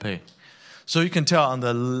in Taipei. So you can tell on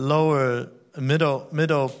the lower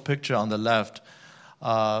middle picture on the left,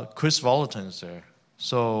 Chris Volaton is there.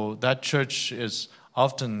 So that church is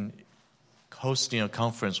often hosting a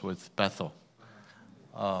conference with Bethel.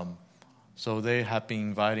 So they have been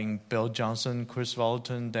inviting Bill Johnson, Chris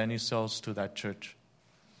Volaton, Danny Sells to that church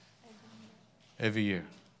every year,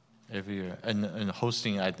 and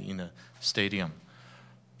hosting in a stadium.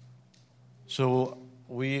 So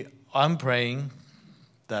I'm praying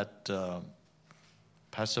that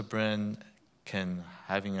Pastor Brent can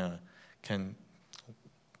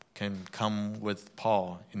come with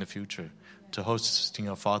Paul in the future to hosting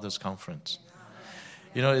a fathers conference.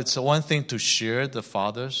 You know, it's one thing to share the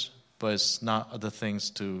fathers, but it's not other things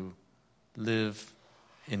to live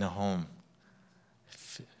in a home.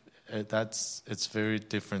 It's very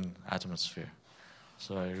different atmosphere.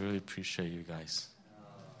 So I really appreciate you guys.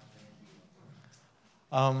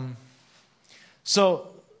 So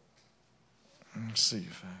let's see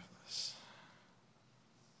if I have this.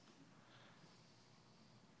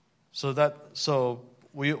 So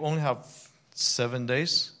we only have 7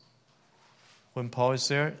 days when Paul is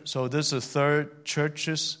there. So this is the third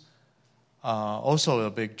churches, also a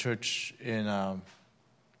big church in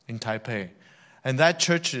Taipei. And that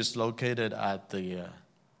church is located at the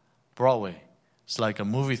Broadway. It's like a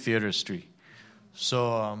movie theater street.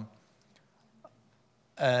 So,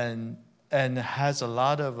 and and has a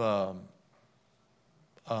lot of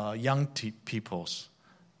young peoples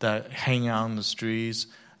that hang out on the streets,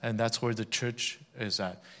 and that's where the church is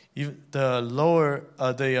at. Even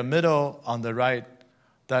the middle on the right,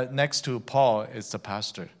 that next to Paul is the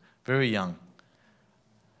pastor, very young.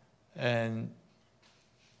 And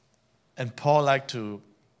Paul liked to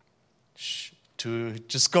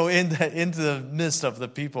just go into the midst of the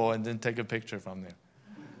people and then take a picture from there.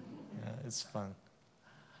 Yeah, it's fun.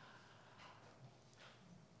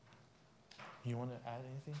 You want to add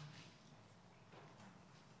anything?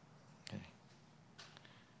 Okay.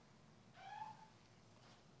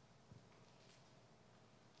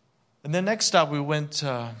 And then next up, we went.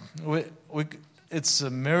 It's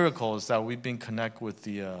a miracle that we've been connected with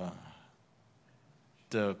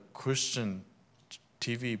the Christian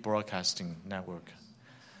TV broadcasting network.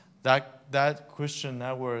 That Christian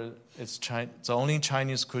network is it's the only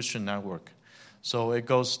Chinese Christian network, so it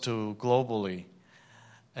goes to globally,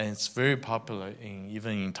 and it's very popular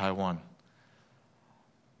even in Taiwan.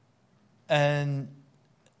 And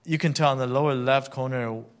you can tell in the lower left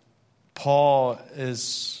corner, Paul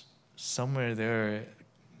is somewhere there,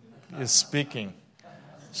 is speaking.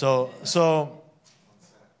 So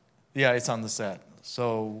yeah, it's on the set.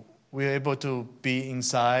 So we're able to be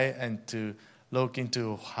inside and to look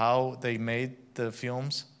into how they made the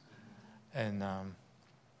films. And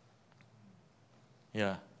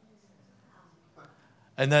yeah.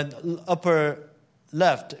 And then upper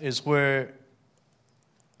left is where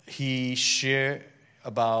he shared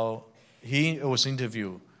about, he was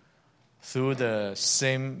interviewed through the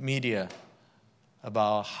same media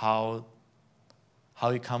about how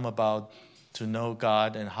he come about to know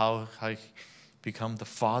God and how he become the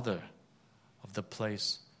father of the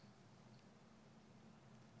place.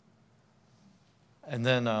 And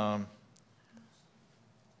then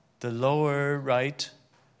the lower right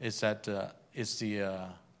is the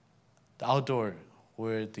outdoor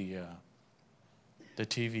where the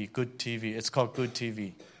TV, good TV. It's called Good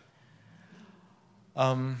TV.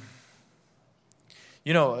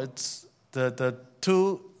 It's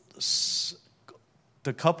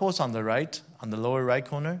the couples on the right, on the lower right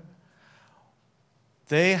corner.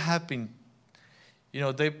 They have been,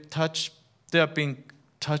 they have been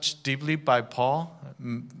touched deeply by Paul,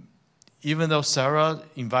 even though Sarah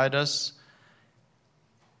invited us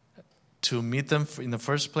to meet them in the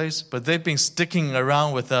first place, but they've been sticking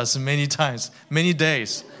around with us many times, many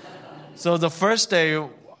days. So the first day, I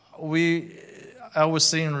was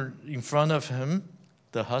sitting in front of him,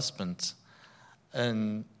 the husband,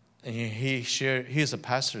 and he's a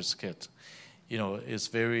pastor's kid. It's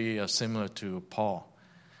very similar to Paul.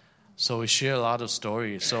 So we share a lot of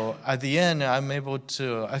stories. So at the end,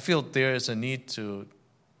 I feel there is a need to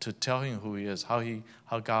tell him who he is, how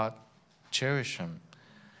God cherished him.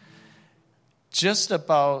 Just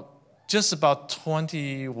about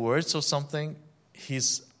 20 words or something,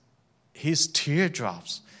 his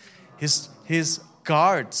teardrops, his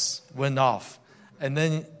guards went off, and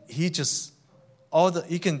then he just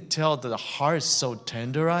you can tell that the heart is so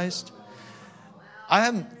tenderized.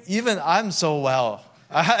 I'm so well.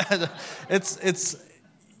 I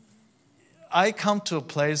come to a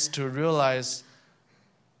place to realize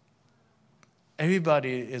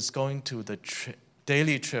everybody is going to the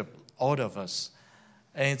daily trip, all of us.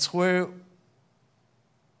 And it's where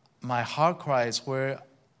my heart cries, where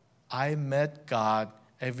I met God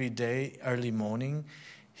every day, early morning.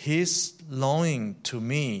 His longing to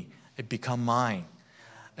me, it become mine.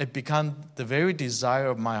 It become the very desire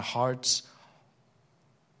of my heart's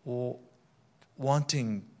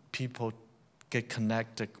wanting people get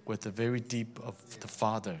connected with the very deep of the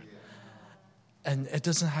Father. And it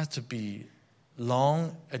doesn't have to be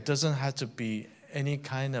long. It doesn't have to be any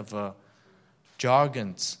kind of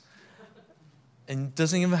jargons. And it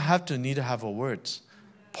doesn't even need to have a words.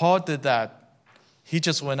 Paul did that. He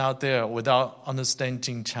just went out there without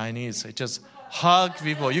understanding Chinese. He just hugged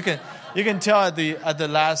people. You can tell at the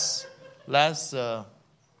last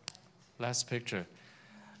picture.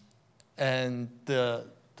 And the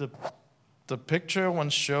picture one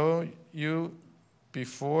show you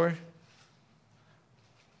before,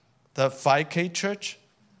 the 5K church,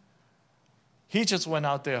 he just went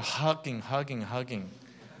out there hugging.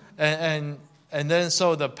 And then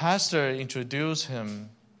so the pastor introduced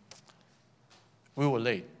him. We were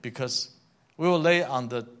late on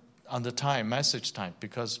the time, message time,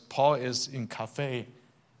 because Paul is in cafe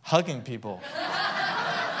hugging people.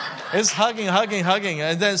 It's hugging.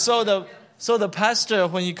 And then so the pastor,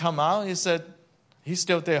 when he come out, he said, he's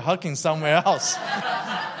still there hugging somewhere else.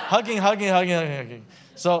 hugging.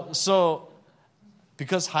 So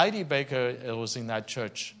because Heidi Baker was in that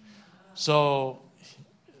church, So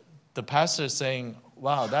the pastor is saying,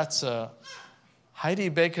 wow, that's a Heidi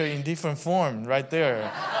Baker in different form right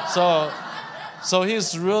there. So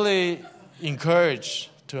he's really encouraged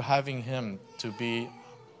to having him to be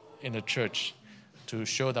in the church to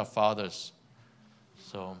show the fathers.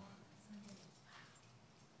 So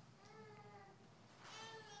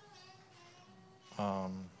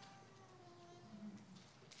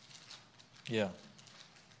yeah.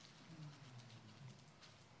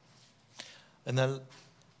 And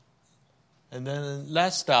then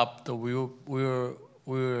last stop, we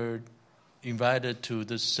were invited to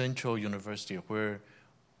the Central University, where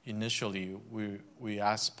initially we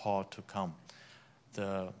asked Paul to come.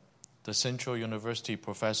 The Central University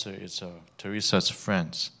professor is Teresa's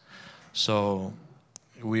friend, so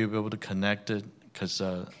we were able to connect it because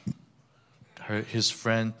his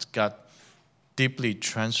friend got deeply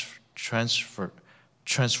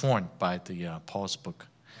transformed by the Paul's book.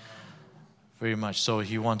 Very much. So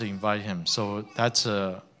he wanted to invite him. So that's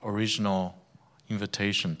original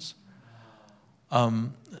invitations.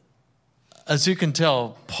 As you can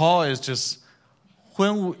tell, Paul is just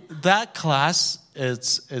that class.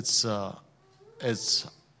 It's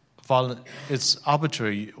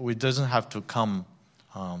arbitrary. We doesn't have to come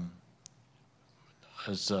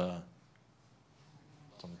it's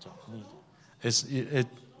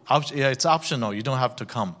optional. You don't have to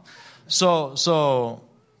come. So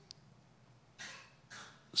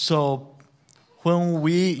when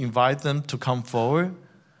we invite them to come forward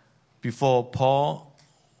before Paul,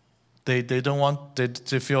 they don't want,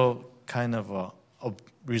 they feel kind of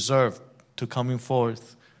reserved to coming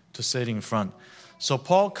forth to sit in front. So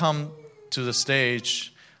Paul come to the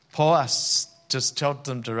stage. Paul just told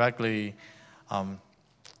them directly,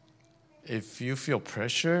 if you feel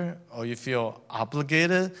pressure or you feel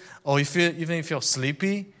obligated or even if you feel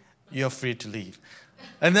sleepy, you're free to leave.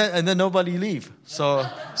 And then nobody leave. So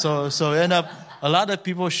end up a lot of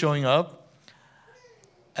people showing up,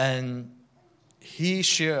 and he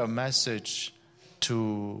shared a message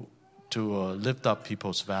to lift up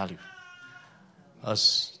people's value,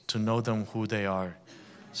 us to know them who they are.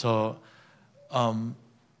 So a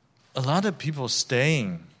lot of people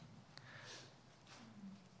staying.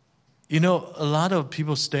 A lot of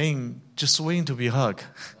people staying just waiting to be hugged,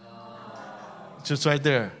 just right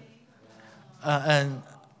there. And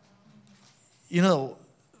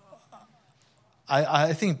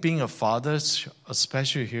I think being a father,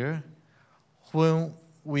 especially here, when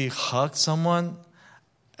we hug someone,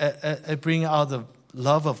 it brings out the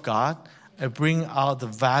love of God, it brings out the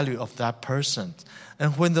value of that person.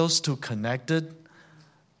 And when those two connected,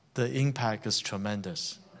 the impact is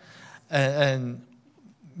tremendous. And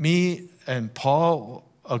me and Paul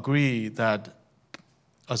agree that,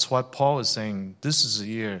 as what Paul is saying, this is a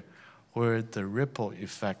year where the ripple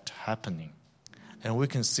effect happening. And we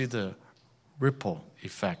can see the ripple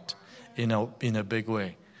effect in a big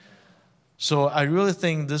way. So I really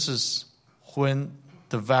think this is when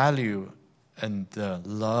the value and the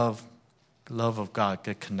love of God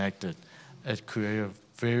get connected. It creates a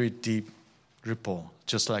very deep ripple,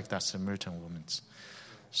 just like that Samaritan woman's.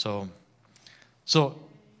 So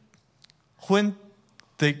when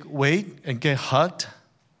they wait and get hugged,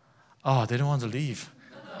 they don't want to leave.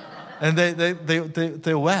 And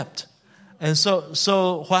they wept. And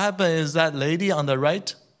so what happened is that lady on the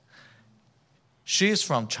right, she's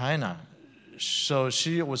from China. So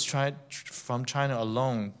she was from China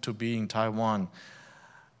alone to be in Taiwan.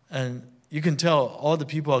 And you can tell all the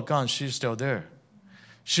people are gone, she's still there.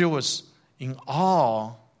 She was in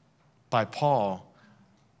awe by Paul.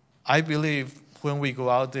 I believe when we go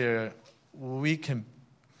out there, we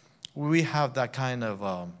have that kind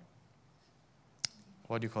of,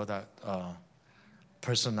 what do you call that,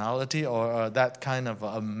 personality or that kind of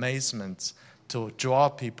amazement to draw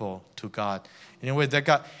people to God. Anyway,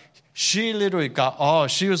 she literally got awe.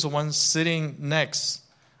 She was the one sitting next,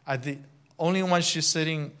 the only one she's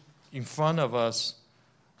sitting in front of us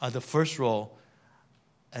at the first row,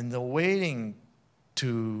 and the waiting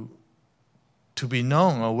to be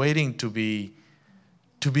known or waiting to be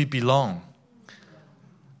belong.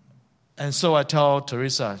 And so I tell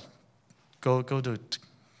Teresa, go to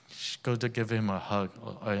give him a hug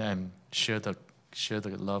and share the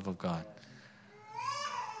love of God.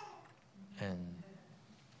 And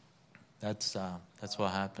that's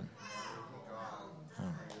what happened.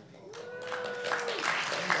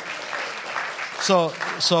 So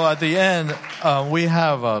at the end, we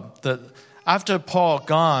have after Paul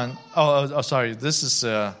gone. Sorry. This is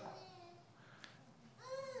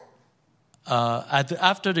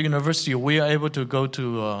after the university, we are able to go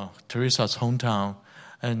to Teresa's hometown,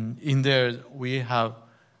 and in there we have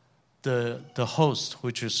the host,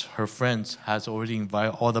 which is her friends, has already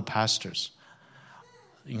invited all the pastors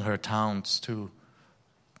in her towns to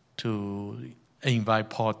invite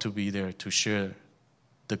Paul to be there to share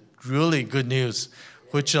the really good news,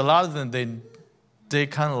 which a lot of them they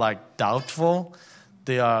kind of like doubtful.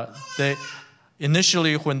 They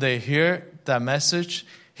initially when they hear that message,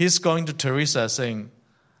 he's going to Teresa saying,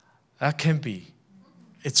 "That can't be,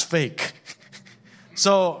 it's fake."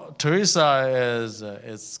 So Teresa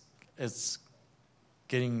is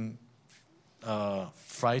getting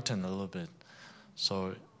frightened a little bit.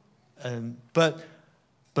 So,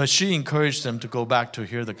 but she encouraged them to go back to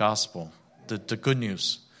hear the gospel, the good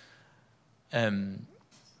news, and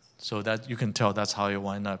so that you can tell that's how it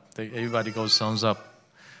wind up. Everybody goes thumbs up.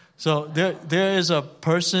 So there is a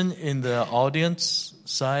person in the audience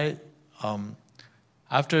side.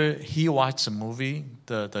 After he watched the movie,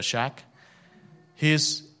 the Shack,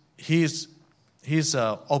 he's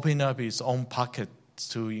opening up his own pocket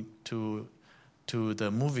to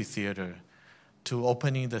the movie theater, to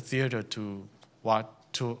opening the theater to rent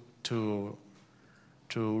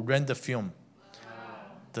the film,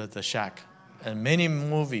 the Shack, and many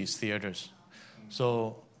movies theaters.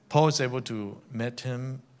 So Paul is able to meet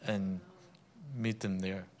him and meet them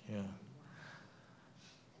there. Yeah.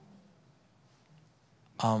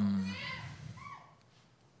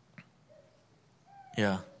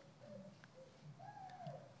 Yeah.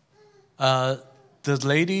 The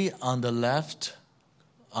lady on the left,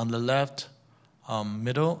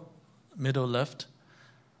 middle left,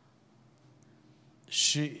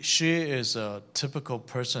 she is a typical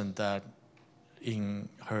person that in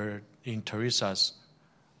Teresa's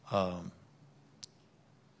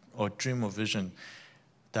or dream or vision,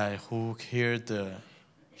 that who hear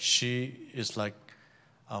she is like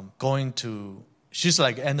she's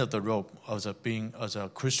like end of the rope as a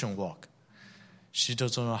Christian walk. She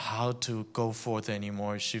doesn't know how to go forth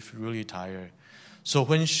anymore. She's really tired. So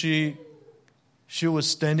when she was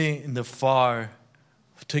standing in the far,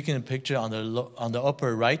 taking a picture on the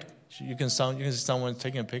upper right, you can see someone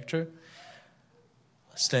taking a picture,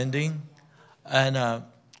 standing, and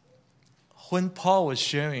when Paul was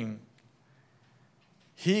sharing,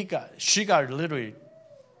 she got literally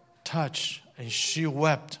touched, and she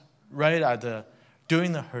wept right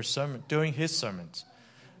during his sermons.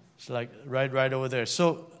 It's like right over there.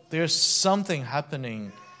 So there's something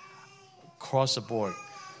happening across the board.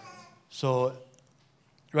 So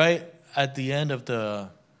right at the end of the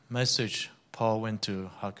message, Paul went to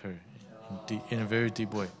hug her in a very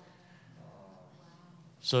deep way.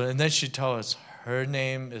 So and then she told us her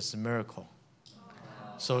name is Miracle.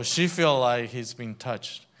 So she feel like he's been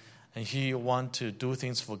touched, and he want to do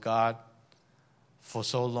things for God for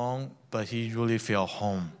so long, but he really feel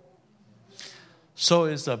home. So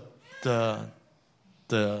is the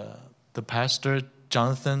pastor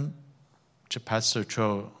Jonathan, Pastor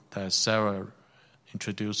Cho, that Sarah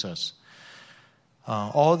introduced us.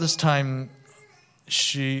 All this time,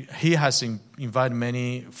 he has invited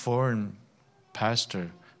many foreign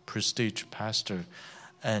prestige pastor,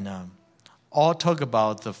 and all talk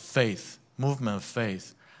about the faith, movement of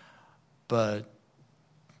faith. But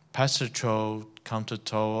Pastor Cho come to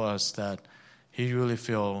tell us that he really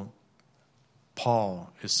feel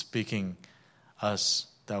Paul is speaking us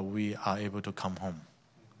that we are able to come home.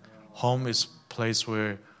 Home is a place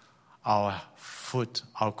where our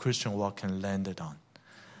Christian walk can land it on.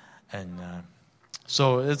 And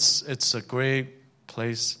so it's a great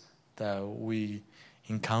place that we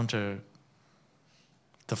encounter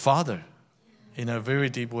the Father in a very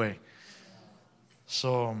deep way.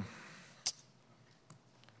 So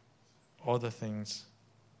all the things.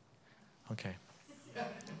 Okay.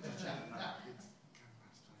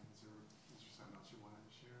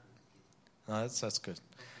 No, that's good.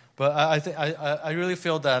 But I think I really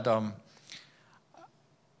feel that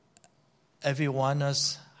every one of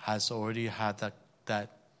us has already had that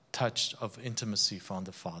touch of intimacy from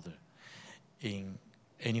the Father in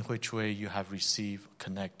any which way you have received,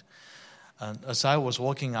 connect. And as I was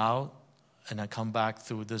walking out and I come back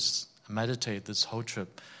through this, meditate this whole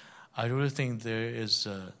trip, I really think there is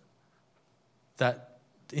that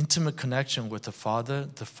intimate connection with the Father.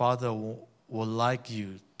 The Father will like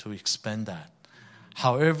you to expand that.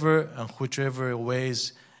 However and whichever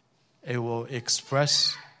ways it will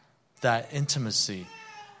express that intimacy,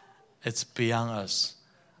 it's beyond us.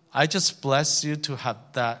 I just bless you to have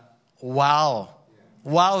that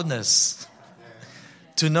wildness,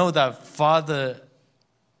 to know that Father,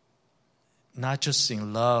 not just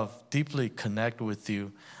in love, deeply connect with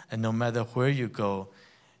you, and no matter where you go,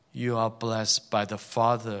 you are blessed by the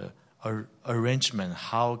Father arrangement,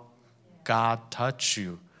 how God touched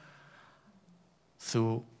you,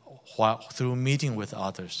 through meeting with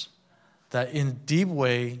others. That in a deep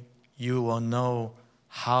way, you will know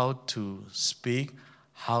how to speak,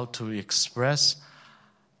 how to express,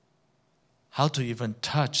 how to even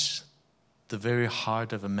touch the very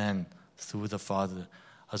heart of a man through the Father,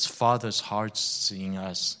 as Father's hearts in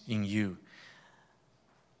us, in you.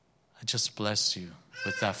 I just bless you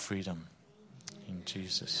with that freedom in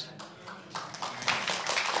Jesus.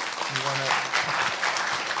 You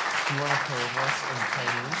want to pray with us in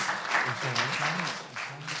Chinese?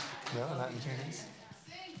 No, not in Chinese?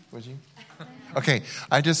 Would you? Okay,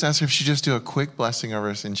 I just asked her if she'd just do a quick blessing over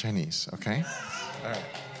us in Chinese, okay? All right.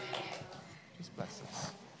 Just bless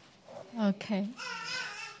us. OK，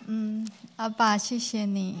阿爸，谢谢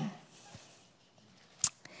你，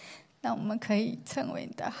让我们可以成为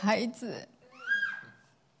你的孩子。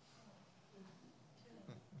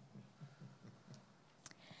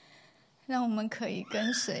让我们可以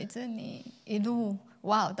跟随着你一路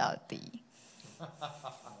wow到底。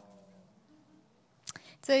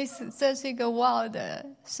这是一个wow的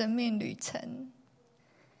生命旅程。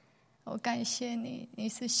我感谢你，你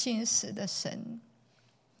是信实的神。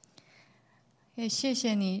也谢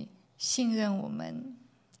谢你信任我们，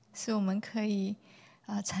使我们可以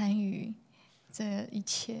参与这一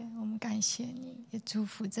切。我们感谢你，也祝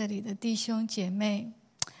福这里的弟兄姐妹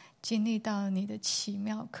经历到你的奇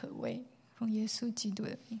妙可畏。奉耶稣基督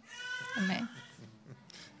的名，阿们。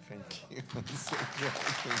Thank you. So good.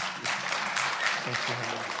 Thank you. Thank you,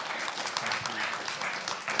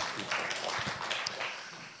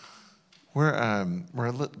 honey.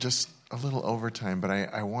 We're just a little over time, but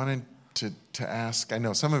I wanted to ask. I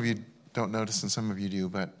know some of you don't notice and some of you do,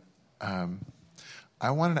 but I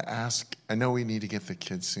wanted to ask. I know we need to get the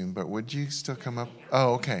kids soon, but would you still come up?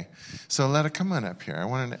 Oh, okay. So Aleta, come on up here. I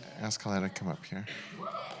wanted to ask Aleta to come up here.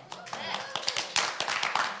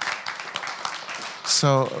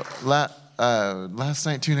 So last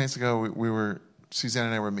night, 2 nights ago, Suzanne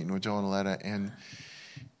and I were meeting with Joel and Aleta,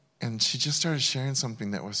 and she just started sharing something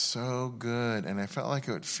that was so good, and I felt like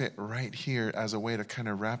it would fit right here as a way to kind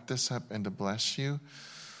of wrap this up and to bless you,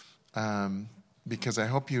 because I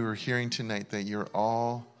hope you were hearing tonight that you're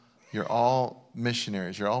all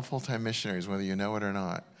missionaries. You're all full-time missionaries, whether you know it or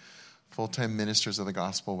not. Full-time ministers of the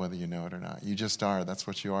gospel, whether you know it or not. You just are. That's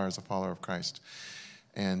what you are as a follower of Christ.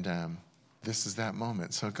 And this is that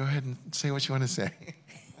moment. So go ahead and say what you want to say.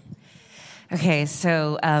 Okay,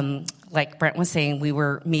 so like Brent was saying, we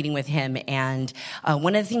were meeting with him, and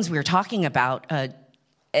one of the things we were talking about,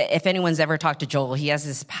 if anyone's ever talked to Joel, he has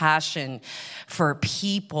this passion for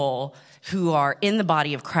people who are in the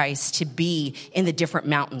body of Christ to be in the different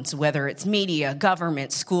mountains, whether it's media,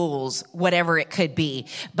 government, schools, whatever it could be,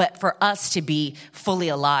 but for us to be fully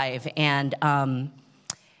alive. And I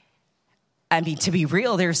mean, to be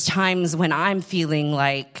real, there's times when I'm feeling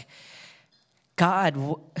like, God,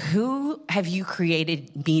 who have you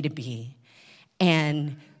created me to be?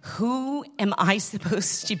 And who am I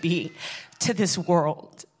supposed to be to this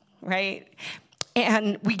world, right?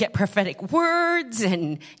 And we get prophetic words,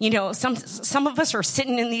 and, you know, some of us are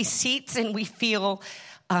sitting in these seats and we feel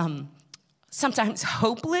sometimes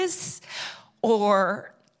hopeless,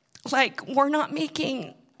 or like we're not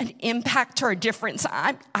making an impact or a difference.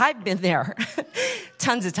 I've been there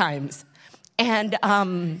tons of times. And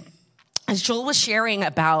as Joel was sharing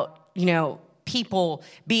about, you know, people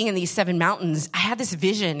being in these 7 mountains, I had this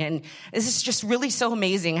vision, and this is just really so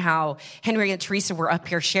amazing how Henry and Teresa were up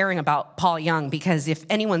here sharing about Paul Young, because if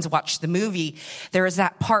anyone's watched the movie, there is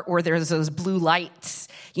that part where there's those blue lights,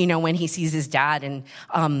 you know, when he sees his dad. And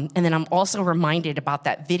then I'm also reminded about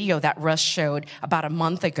that video that Russ showed about a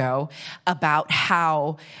month ago about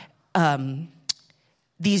how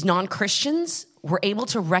these non-Christians were able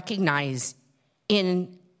to recognize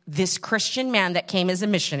in this Christian man that came as a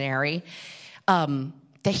missionary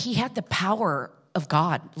that he had the power of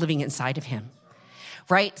God living inside of him,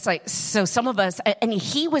 right? It's like, so some of us, and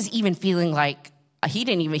he was even feeling like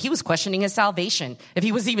he was questioning his salvation, if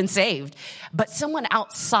he was even saved. But someone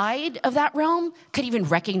outside of that realm could even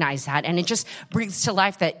recognize that. And it just brings to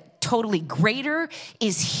life that totally greater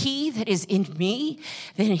is he that is in me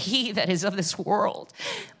than he that is of this world.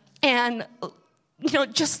 And, you know,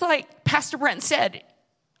 just like Pastor Brent said,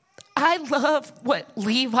 I love what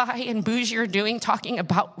Levi and Bözsi are doing, talking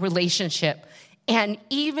about relationship. And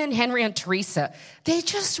even Henry and Teresa, they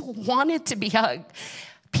just wanted to be hugged.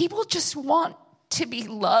 People just want to be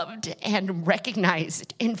loved and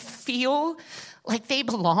recognized and feel like they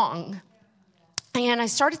belong. And I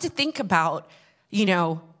started to think about, you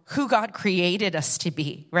know, who God created us to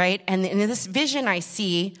be, right? And in this vision, I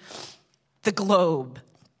see the globe.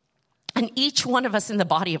 And each one of us in the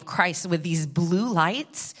body of Christ with these blue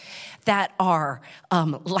lights that are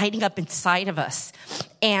lighting up inside of us.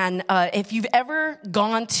 And if you've ever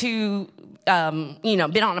gone to,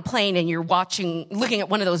 been on a plane and you're looking at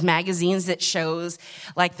one of those magazines that shows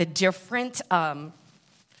like the different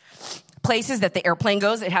places that the airplane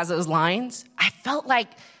goes, it has those lines. I felt like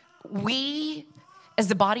we, as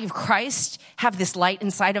the body of Christ, have this light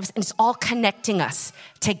inside of us, and it's all connecting us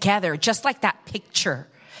together, just like that picture,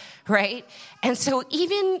 right? And so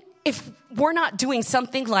even if we're not doing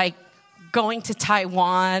something like going to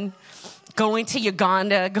Taiwan, going to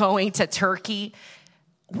Uganda, going to Turkey,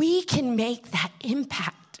 we can make that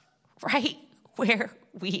impact right where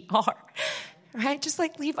we are, right? Just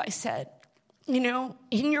like Levi said, in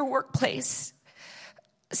your workplace,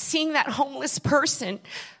 seeing that homeless person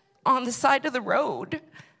on the side of the road,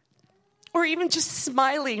 or even just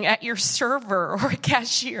smiling at your server or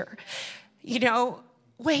cashier,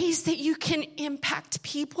 ways that you can impact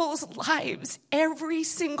people's lives every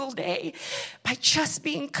single day by just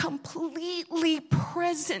being completely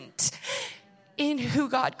present in who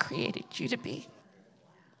God created you to be.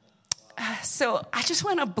 So I just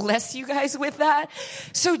want to bless you guys with that.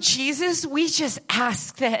 So Jesus, we just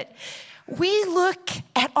ask that we look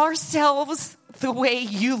at ourselves the way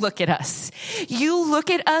you look at us. You look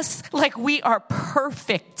at us like we are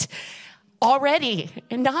perfect already,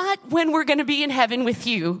 and not when we're going to be in heaven with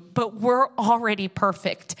you, but we're already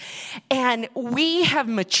perfect. And we have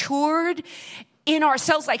matured in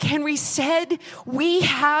ourselves. Like Henry said, we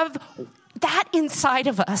have that inside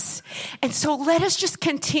of us. And so let us just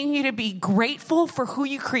continue to be grateful for who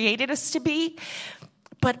you created us to be,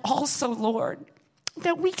 but also, Lord,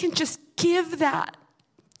 that we can just give that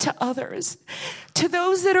to others, to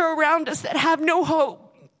those that are around us that have no hope,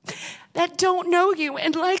 that don't know you.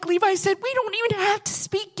 And like Levi said, we don't even have to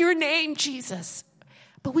speak your name, Jesus,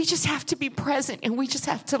 but we just have to be present and we just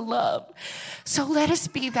have to love. So let us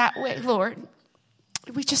be that way, Lord.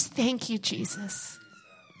 We just thank you, Jesus.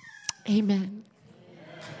 Amen.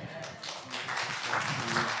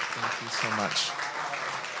 Thank you so much.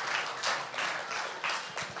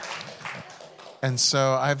 And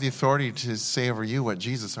so I have the authority to say over you what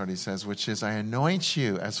Jesus already says, which is, I anoint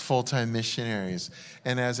you as full-time missionaries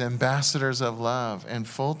and as ambassadors of love and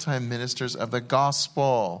full-time ministers of the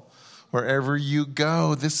gospel. Wherever you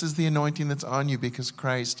go, this is the anointing that's on you because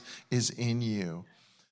Christ is in you.